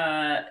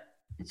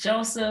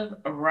Joseph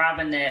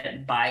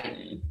Robinette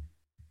Biden.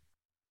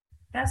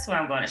 That's what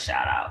I'm going to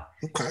shout out.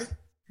 Okay.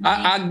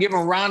 I'll give a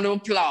round of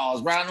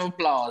applause. Round of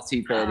applause,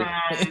 T. Petty.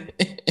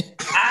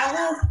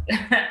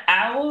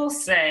 I will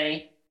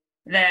say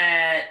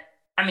that,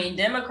 I mean,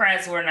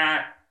 Democrats were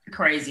not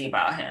crazy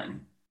about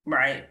him,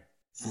 right?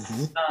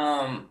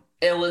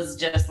 It was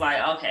just like,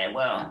 okay,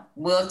 well,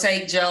 we'll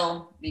take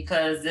Joe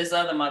because this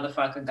other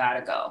motherfucker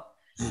gotta go.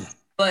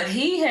 But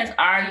he has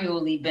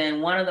arguably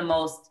been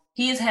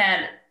he's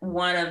had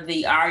one of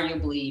the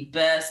arguably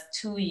best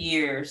 2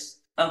 years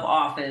of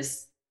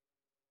office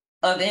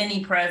of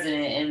any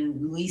president in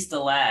at least the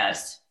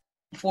last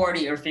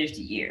 40 or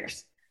 50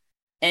 years.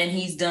 And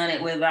he's done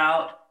it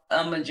without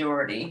a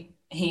majority.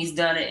 He's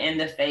done it in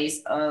the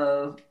face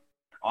of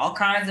all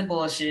kinds of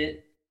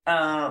bullshit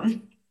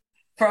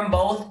from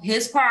both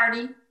his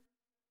party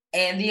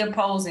and the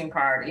opposing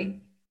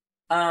party.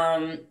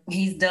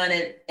 He's done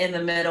it in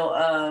the middle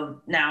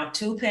of now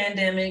 2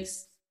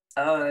 pandemics,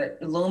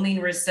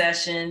 looming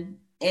recession,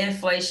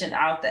 inflation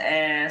out the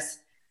ass.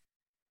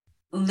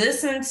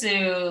 Listen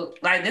to,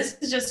 like, this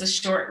is just a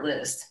short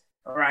list,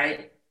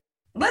 right?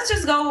 Let's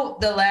just go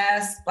the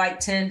last,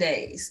 10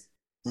 days.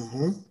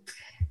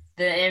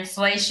 The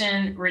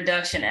Inflation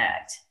Reduction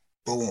Act.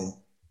 Boom.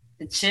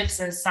 The Chips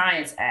and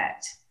Science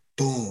Act.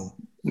 Boom.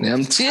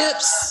 Them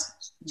chips.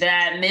 The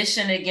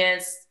admission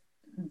against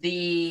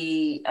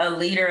a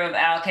leader of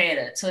Al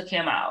Qaeda, took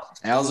him out.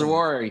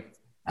 Al-Zawahiri.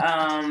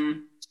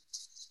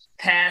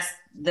 Passed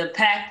the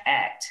PACT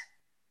Act.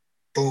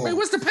 Boom. Wait,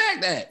 what's the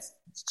PACT Act?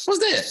 What's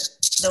that?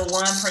 The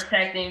one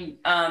protecting,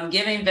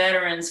 giving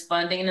veterans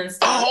funding and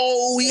stuff.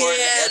 Oh,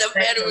 yeah, the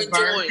veteran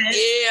joint.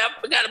 Yeah, I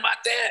forgot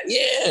about that.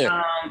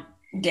 Yeah.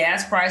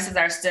 Gas prices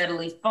are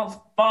steadily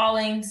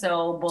falling,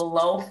 so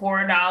below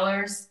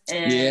 $4.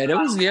 And that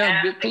was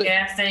the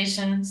gas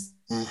stations.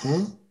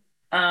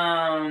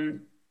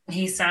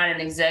 He signed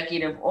an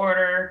executive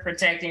order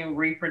protecting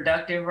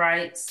reproductive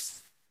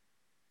rights.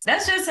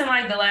 That's just in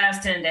the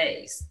last 10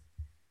 days.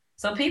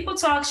 So people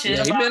talk shit.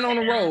 He's been on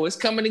the road. It's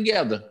coming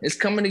together.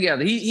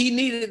 He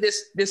needed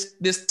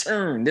this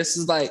turn. This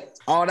is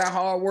all that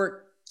hard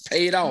work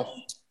paid off.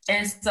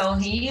 And so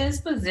he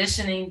is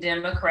positioning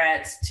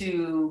Democrats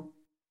to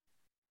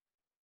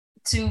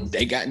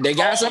they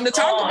got something to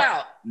talk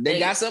about. They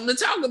got something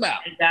to talk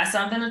about. They got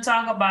something to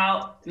talk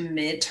about.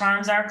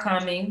 Midterms are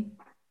coming.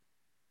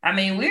 I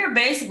mean, we're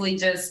basically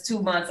just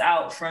 2 months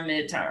out from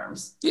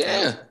midterms.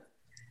 Yeah.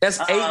 That's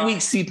 8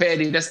 weeks, C.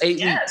 Patty. That's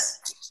 8 weeks.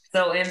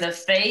 So in the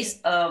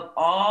face of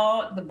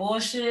all the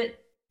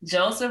bullshit,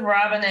 Joseph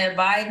Robinette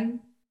Biden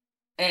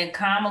and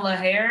Kamala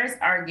Harris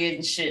are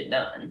getting shit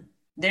done.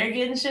 They're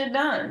getting shit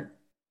done.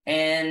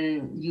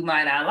 And you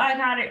might not like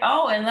how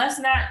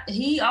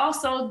he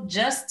also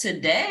just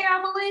today,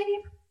 I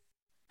believe,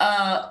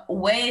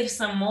 waived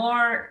some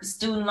more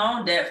student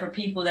loan debt for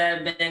people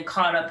that have been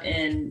caught up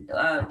in,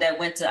 that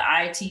went to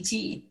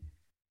ITT.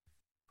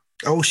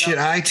 Oh shit,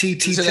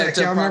 ITT Tech.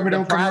 Y'all remember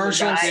them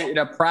commercials?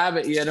 Them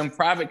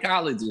private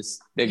colleges.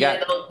 They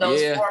got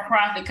those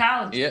for-profit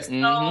colleges.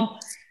 Yeah. So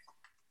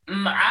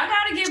I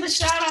gotta give a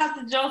shout out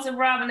to Joseph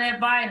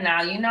Robinette Biden. Now,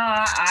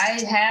 I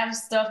have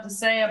stuff to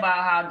say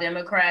about how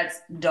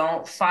Democrats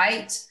don't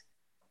fight.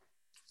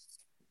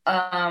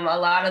 A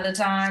lot of the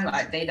time,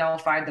 they don't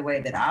fight the way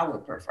that I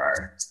would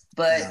prefer.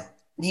 But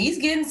he's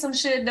getting some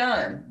shit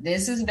done.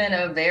 This has been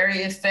a very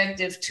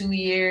effective 2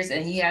 years,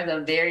 and he has a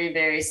very,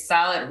 very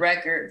solid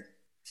record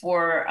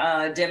for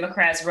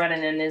Democrats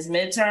running in this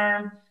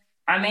midterm.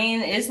 I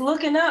mean, it's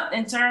looking up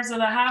in terms of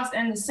the House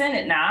and the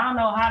Senate. Now, I don't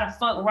know how the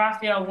fuck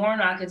Raphael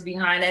Warnock is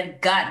behind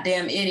that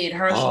goddamn idiot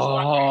Herschel.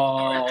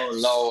 Oh,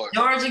 Lord.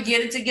 Georgia,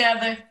 get it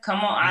together. Come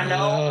on.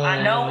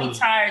 I know we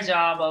tired,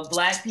 y'all, but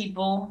Black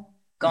people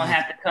gonna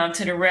have to come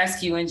to the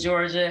rescue in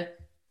Georgia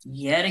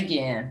yet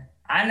again.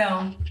 I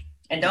know.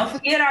 And don't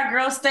forget our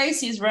girl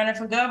Stacey is running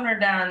for governor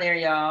down there,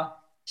 y'all.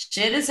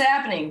 Shit is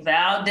happening.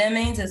 Val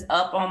Demings is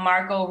up on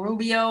Marco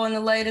Rubio in the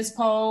latest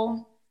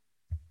poll.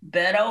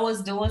 Beto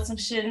is doing some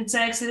shit in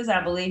Texas.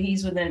 I believe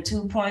he's within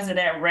 2 points of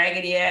that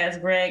raggedy ass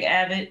Greg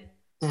Abbott.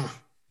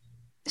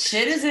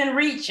 Shit is in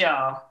reach,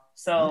 y'all.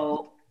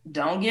 So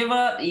don't give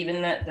up.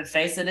 Even in the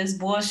face of this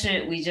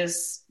bullshit, we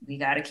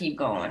got to keep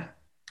going.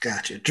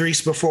 Gotcha.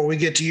 Dries, before we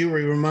get to you,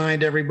 we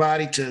remind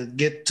everybody to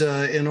get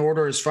in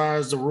order as far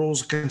as the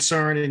rules are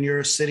concerned in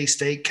your city,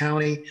 state,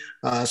 county.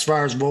 As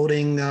far as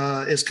voting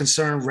is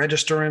concerned,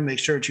 registering, make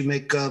sure that you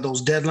make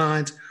those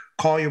deadlines.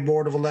 Call your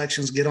board of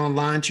elections, get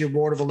online to your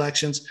board of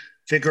elections,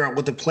 figure out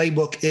what the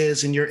playbook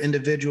is in your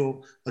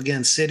individual,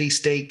 again, city,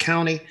 state,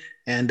 county,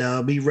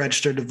 and be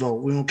registered to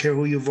vote. We don't care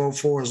who you vote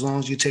for as long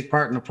as you take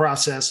part in the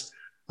process.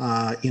 We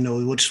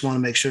just want to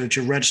make sure that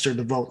you're registered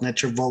to vote and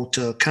that your vote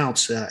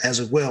counts as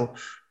it will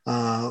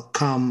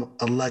come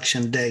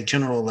election day,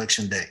 general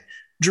election day.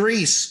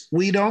 Dries,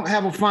 we don't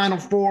have a final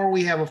four.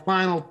 We have a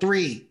final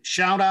three.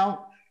 Shout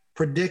out,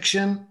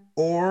 prediction,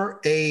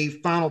 or a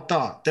final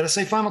thought. Did I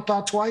say final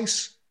thought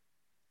twice?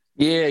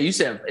 Yeah, you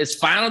said it's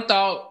final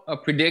thought, a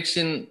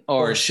prediction,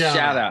 or shout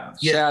out.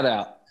 Yeah. Shout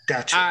out.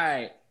 Gotcha. All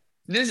right.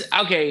 This is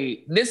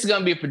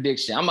going to be a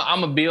prediction. I'm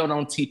going to build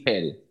on T.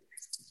 Petty.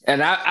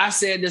 And I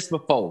said this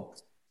before,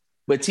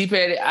 but T.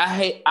 Petty,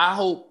 I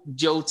hope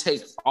Joe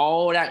takes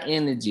all that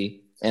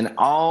energy and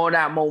all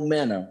that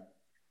momentum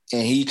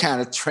and he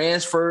kind of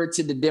transferred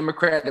to the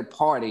Democratic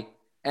Party.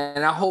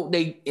 And I hope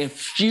they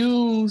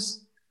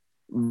infuse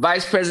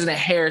Vice President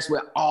Harris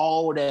with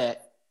all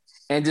that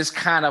and just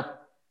kind of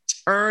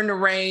turn the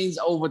reins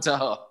over to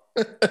her.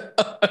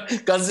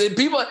 Because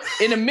people,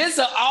 in the midst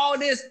of all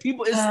this,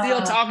 people is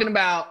still talking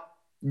about,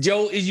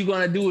 Joe, is you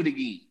going to do it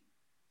again?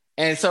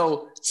 And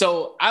so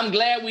I'm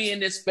glad we in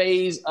this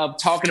phase of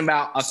talking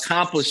about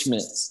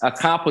accomplishments.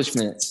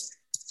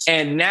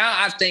 And now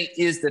I think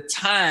is the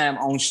time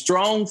on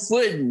strong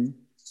footing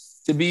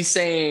to be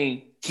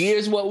saying,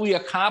 here's what we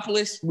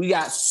accomplished. We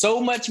got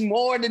so much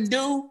more to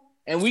do,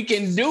 and we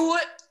can do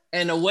it.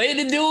 And the way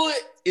to do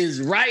it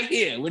is right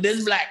here with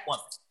this Black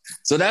woman.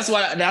 So that's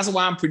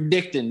why I'm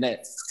predicting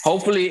that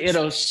hopefully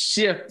it'll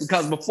shift,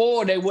 because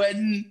before they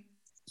wasn't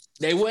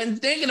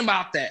thinking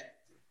about that.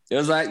 It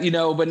was like,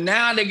 but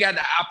now they got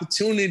the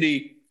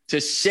opportunity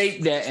to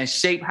shape that and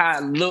shape how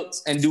it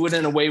looks and do it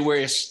in a way where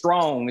it's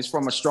strong. It's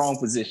from a strong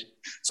position.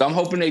 So I'm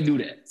hoping they do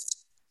that.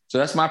 So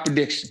that's my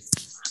prediction.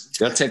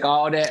 They'll take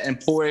all that and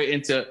pour it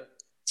into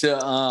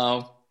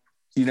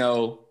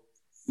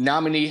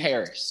nominee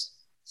Harris.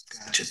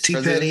 Gotcha.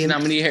 T-Petty.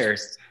 Nominee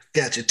Harris.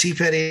 Gotcha.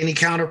 T-Petty, any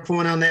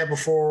counterpoint on that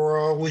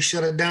before we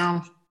shut it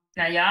down?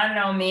 Now, y'all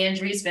know me and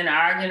Drees been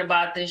arguing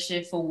about this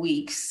shit for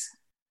weeks,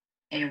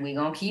 and we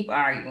going to keep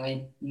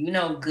arguing. You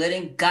know good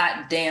and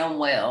goddamn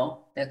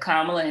well that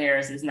Kamala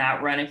Harris is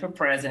not running for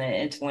president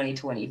in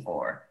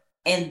 2024.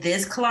 In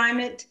this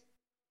climate,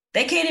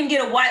 they can't even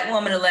get a white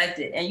woman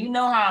elected, and you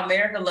know how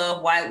America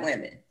love white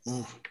women.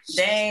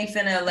 They ain't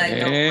finna elect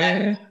no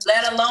black,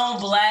 let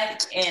alone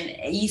Black and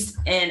East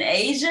and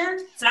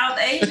Asian, South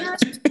Asian.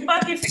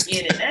 Fucking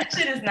forget it. That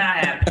shit is not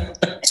happening.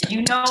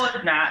 You know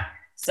it's not.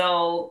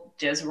 So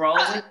just roll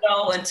with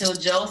Joe until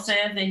Joe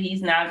says that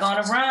he's not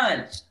gonna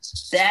run.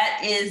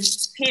 That's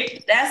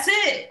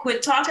it.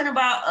 Quit talking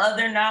about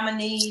other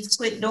nominees.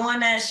 Quit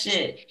doing that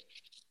shit,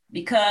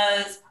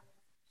 because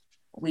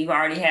we've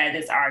already had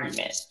this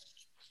argument.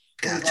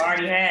 Gotcha. We've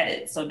already had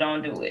it, so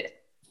don't do it.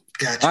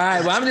 Gotcha. All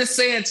right, well, I'm just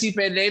saying,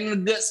 T-Petty, they're in a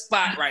good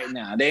spot right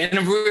now. They're in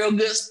a real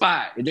good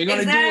spot. If they're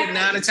going to do it,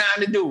 now the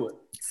time to do it.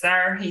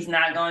 Sir, he's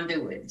not going to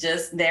do it.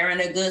 Just they're in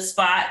a good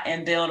spot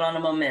and build on the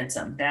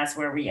momentum. That's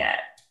where we at.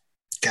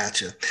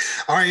 Gotcha.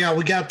 All right, y'all.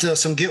 We got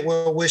some get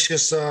well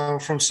wishes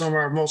from some of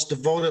our most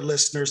devoted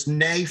listeners.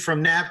 Nay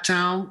from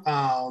Naptown.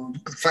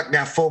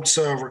 Got folks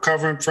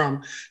recovering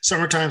from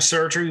summertime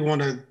surgery. We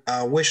want to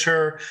wish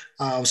her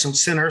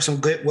send her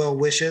some get well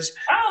wishes.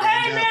 Oh,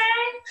 hey, Nay.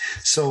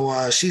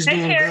 So she's Take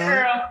doing care, good.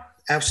 Girl.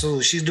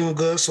 Absolutely. She's doing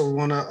good. So we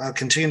want to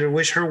continue to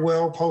wish her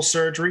well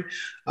post-surgery.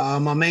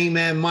 My main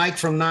man, Mike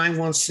from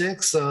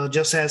 916,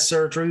 just had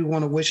surgery. We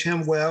want to wish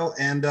him well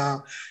and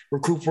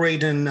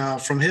recuperating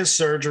from his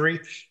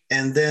surgery.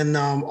 And then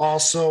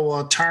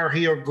also Tar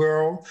Heel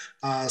Girl,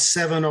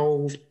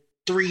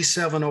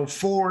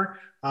 703704.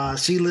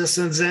 She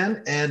listens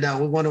in, and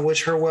we want to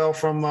wish her well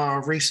from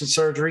recent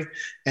surgery.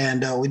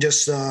 And we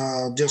just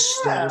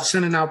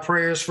sending out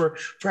prayers for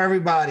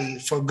everybody,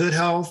 for good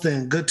health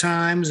and good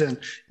times, and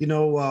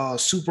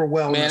super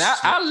wellness. Man,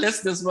 our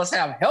listeners must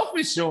have health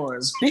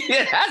insurance.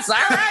 Yeah, that's all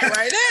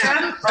right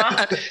there.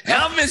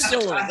 Health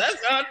insurance. That's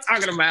what I'm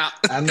talking about.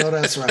 I know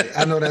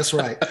that's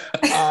right.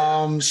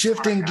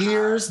 Shifting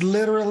gears,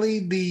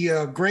 literally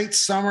the Great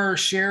Summer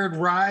Shared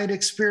Ride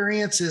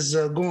experience is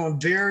going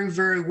very,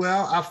 very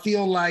well. I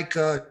feel like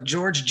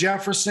George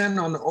Jefferson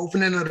on the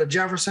opening of the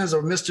Jeffersons,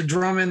 or Mr.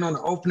 Drummond on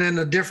the opening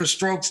of Different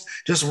Strokes,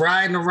 just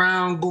riding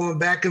around, going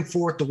back and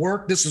forth to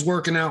work. This is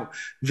working out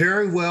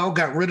very well.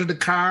 Got rid of the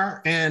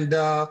car, and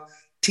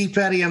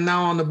T-Petty, I'm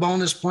now on the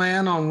bonus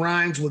plan on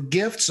Rhymes with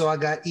Gifts, so I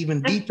got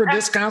even deeper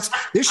discounts.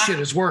 This shit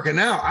is working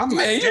out. I'm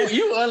man,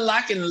 you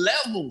unlocking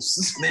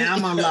levels. Man,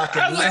 I'm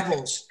unlocking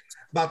levels.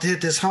 About to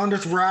hit this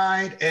 100th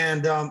ride,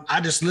 and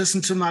I just listen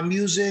to my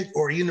music,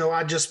 or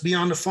I just be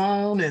on the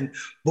phone and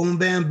boom,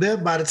 bam,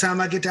 bip. By the time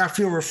I get there, I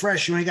feel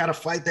refreshed. You ain't got to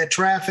fight that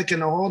traffic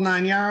and the whole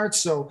 9 yards.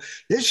 So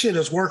this shit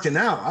is working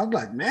out. I'm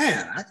like,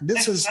 man,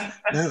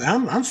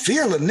 I'm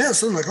feeling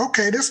this. I'm like,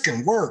 okay, this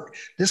can work.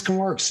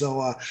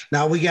 So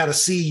now we got to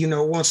see,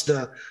 once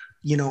the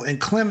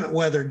inclement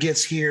weather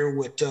gets here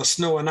with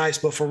snow and ice.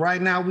 But for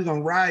right now, we're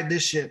gonna ride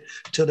this shit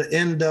till the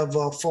end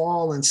of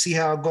fall and see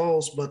how it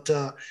goes. But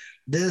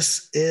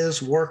this is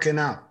working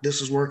out.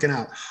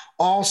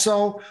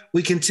 Also,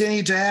 we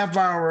continue to have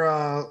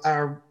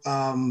our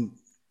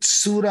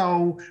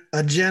pseudo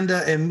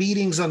agenda and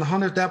meetings on the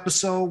 100th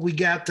episode. We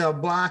got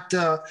blocked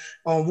on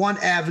one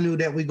avenue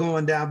that we're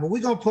going down, but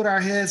we're going to put our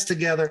heads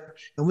together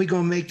and we're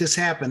going to make this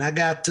happen. I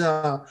got,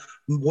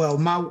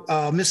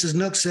 Mrs.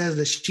 Nook says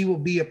that she will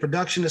be a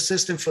production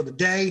assistant for the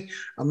day.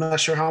 I'm not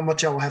sure how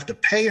much I will have to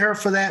pay her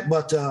for that,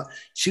 but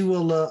she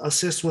will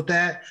assist with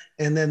that.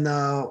 And then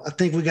I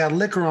think we got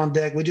liquor on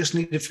deck. We just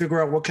need to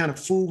figure out what kind of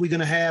food we're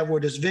going to have,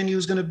 where this venue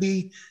is going to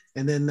be.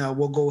 And then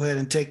we'll go ahead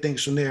and take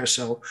things from there.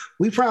 So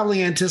we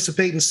probably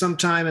anticipating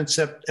sometime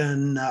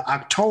in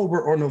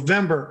October or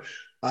November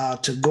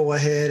to go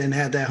ahead and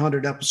have that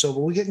 100 episode.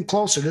 But we're getting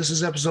closer. This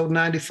is episode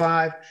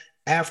 95,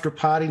 after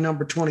Poddy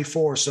number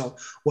 24. So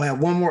we'll have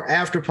one more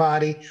after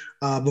Poddy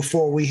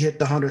before we hit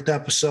the 100th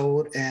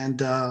episode.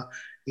 And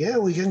Yeah,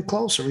 we're getting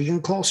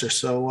closer.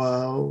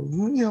 So,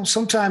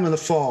 sometime in the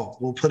fall,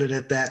 we'll put it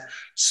at that.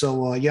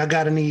 So y'all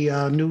got any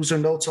news or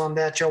notes on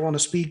that y'all want to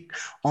speak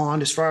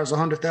on as far as the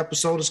 100th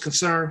episode is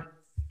concerned?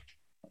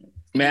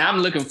 Man, I'm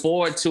looking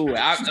forward to it.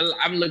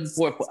 I'm looking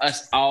forward for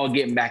us all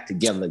getting back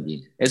together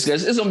again. It's going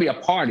to be a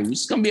party.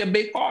 It's going to be a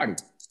big party.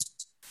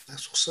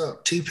 That's what's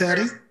up. T.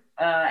 Petty?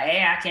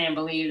 I can't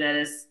believe that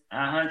it's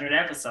 100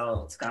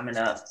 episodes coming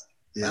up.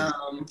 Yeah.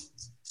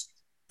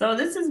 So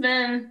this has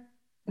been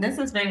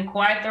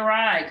quite the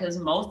ride because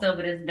most of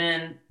it has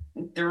been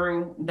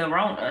through the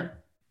Rona.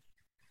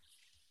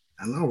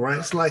 I know, right?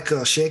 It's like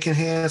shaking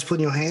hands,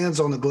 putting your hands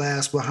on the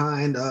glass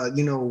behind,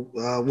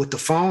 with the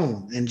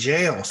phone in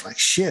jail. It's like,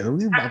 shit,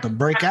 we about to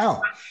break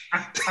out.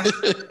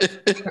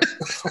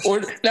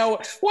 Or now,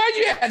 why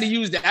you had to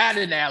use that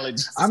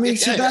analogy? I mean,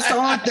 shit,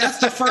 that's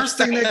the first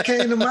thing that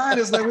came to mind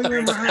is like we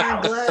were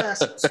behind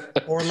glass.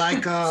 Or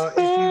like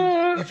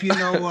if you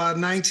know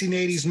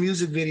 1980s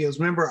music videos.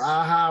 Remember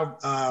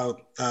Aha,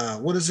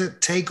 what is it?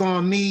 Take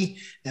on Me,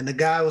 and the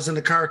guy was in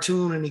the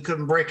cartoon and he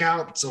couldn't break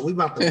out, so we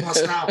about to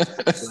bust out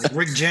like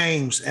Rick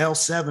James,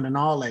 L7, and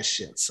all that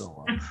shit.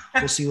 So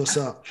we'll see what's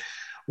up.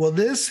 Well,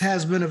 this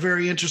has been a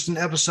very interesting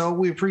episode.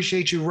 We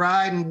appreciate you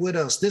riding with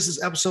us. This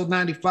is episode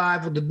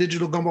 95 of the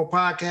Digital Gumbo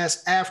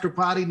Podcast, After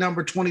Poddy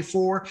number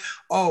 24.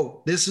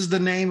 Oh, this is the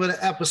name of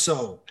the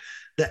episode.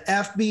 The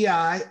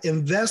FBI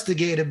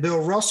investigated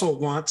Bill Russell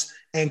once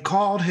and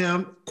called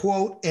him,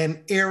 quote,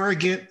 an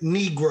arrogant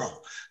Negro.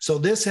 So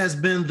this has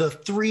been the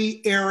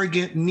 3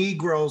 Arrogant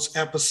Negroes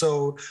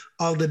episode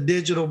of the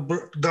Digital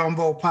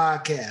Gumbo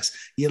Podcast.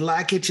 You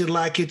like it, you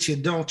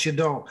don't, you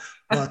don't.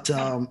 But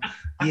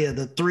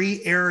the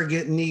 3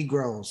 Arrogant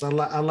Negroes. I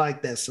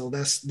like that. So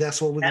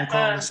that's what we're gonna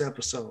call this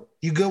episode.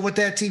 You good with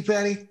that, T.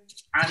 Petty?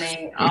 I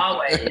mean,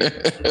 always.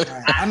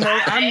 Right.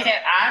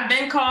 I've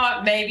been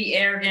called maybe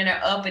arrogant or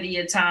uppity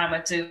a time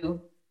or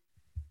two.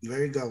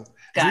 There you go.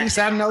 At least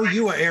I know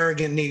you an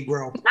arrogant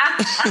Negro.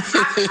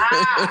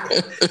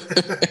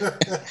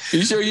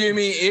 You sure you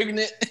mean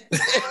ignorant?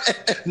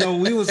 No,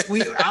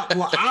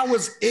 I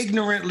was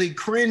ignorantly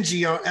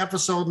cringy on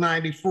episode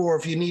 94.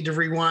 If you need to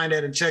rewind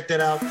that and check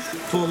that out,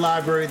 full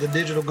library, the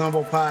Digital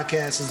Gumbo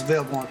Podcast is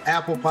available on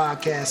Apple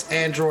Podcasts,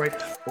 Android,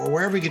 or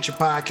wherever you get your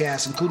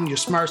podcasts, including your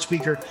smart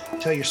speaker.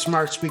 Tell your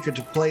smart speaker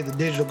to play the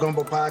Digital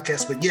Gumbo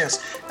Podcast. But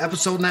yes,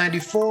 episode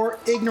 94,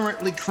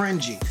 ignorantly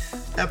cringy.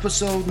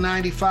 Episode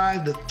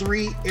 95, the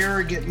 3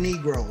 Arrogant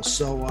Negroes.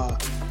 So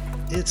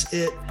it's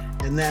it,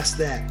 and that's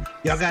that.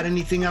 Y'all got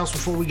anything else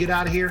before we get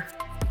out of here?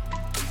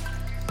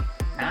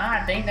 Nah,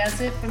 I think that's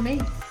it for me.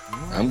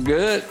 I'm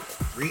good.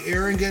 3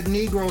 Arrogant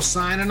Negroes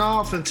signing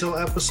off until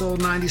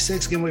episode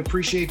 96. Again, we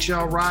appreciate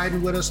y'all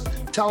riding with us.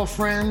 Tell a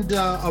friend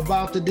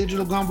about the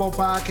Digital Gumbo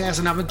Podcast,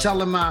 and I've been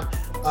telling my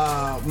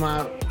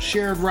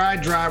shared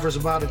ride drivers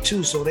about it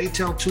too. So they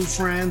tell 2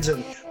 friends,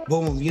 and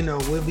boom,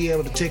 we'll be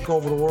able to take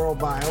over the world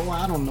by,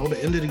 the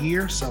end of the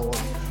year. So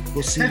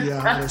we'll see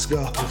how this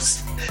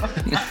goes.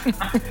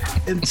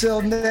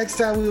 Until next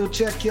time, we will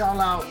check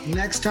y'all out.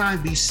 Next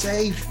time, be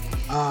safe,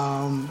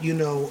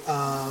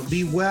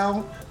 be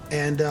well,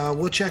 and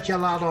we'll check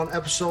y'all out on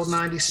episode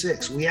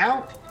 96. We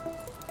out?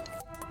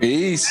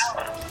 Peace.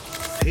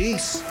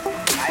 Peace.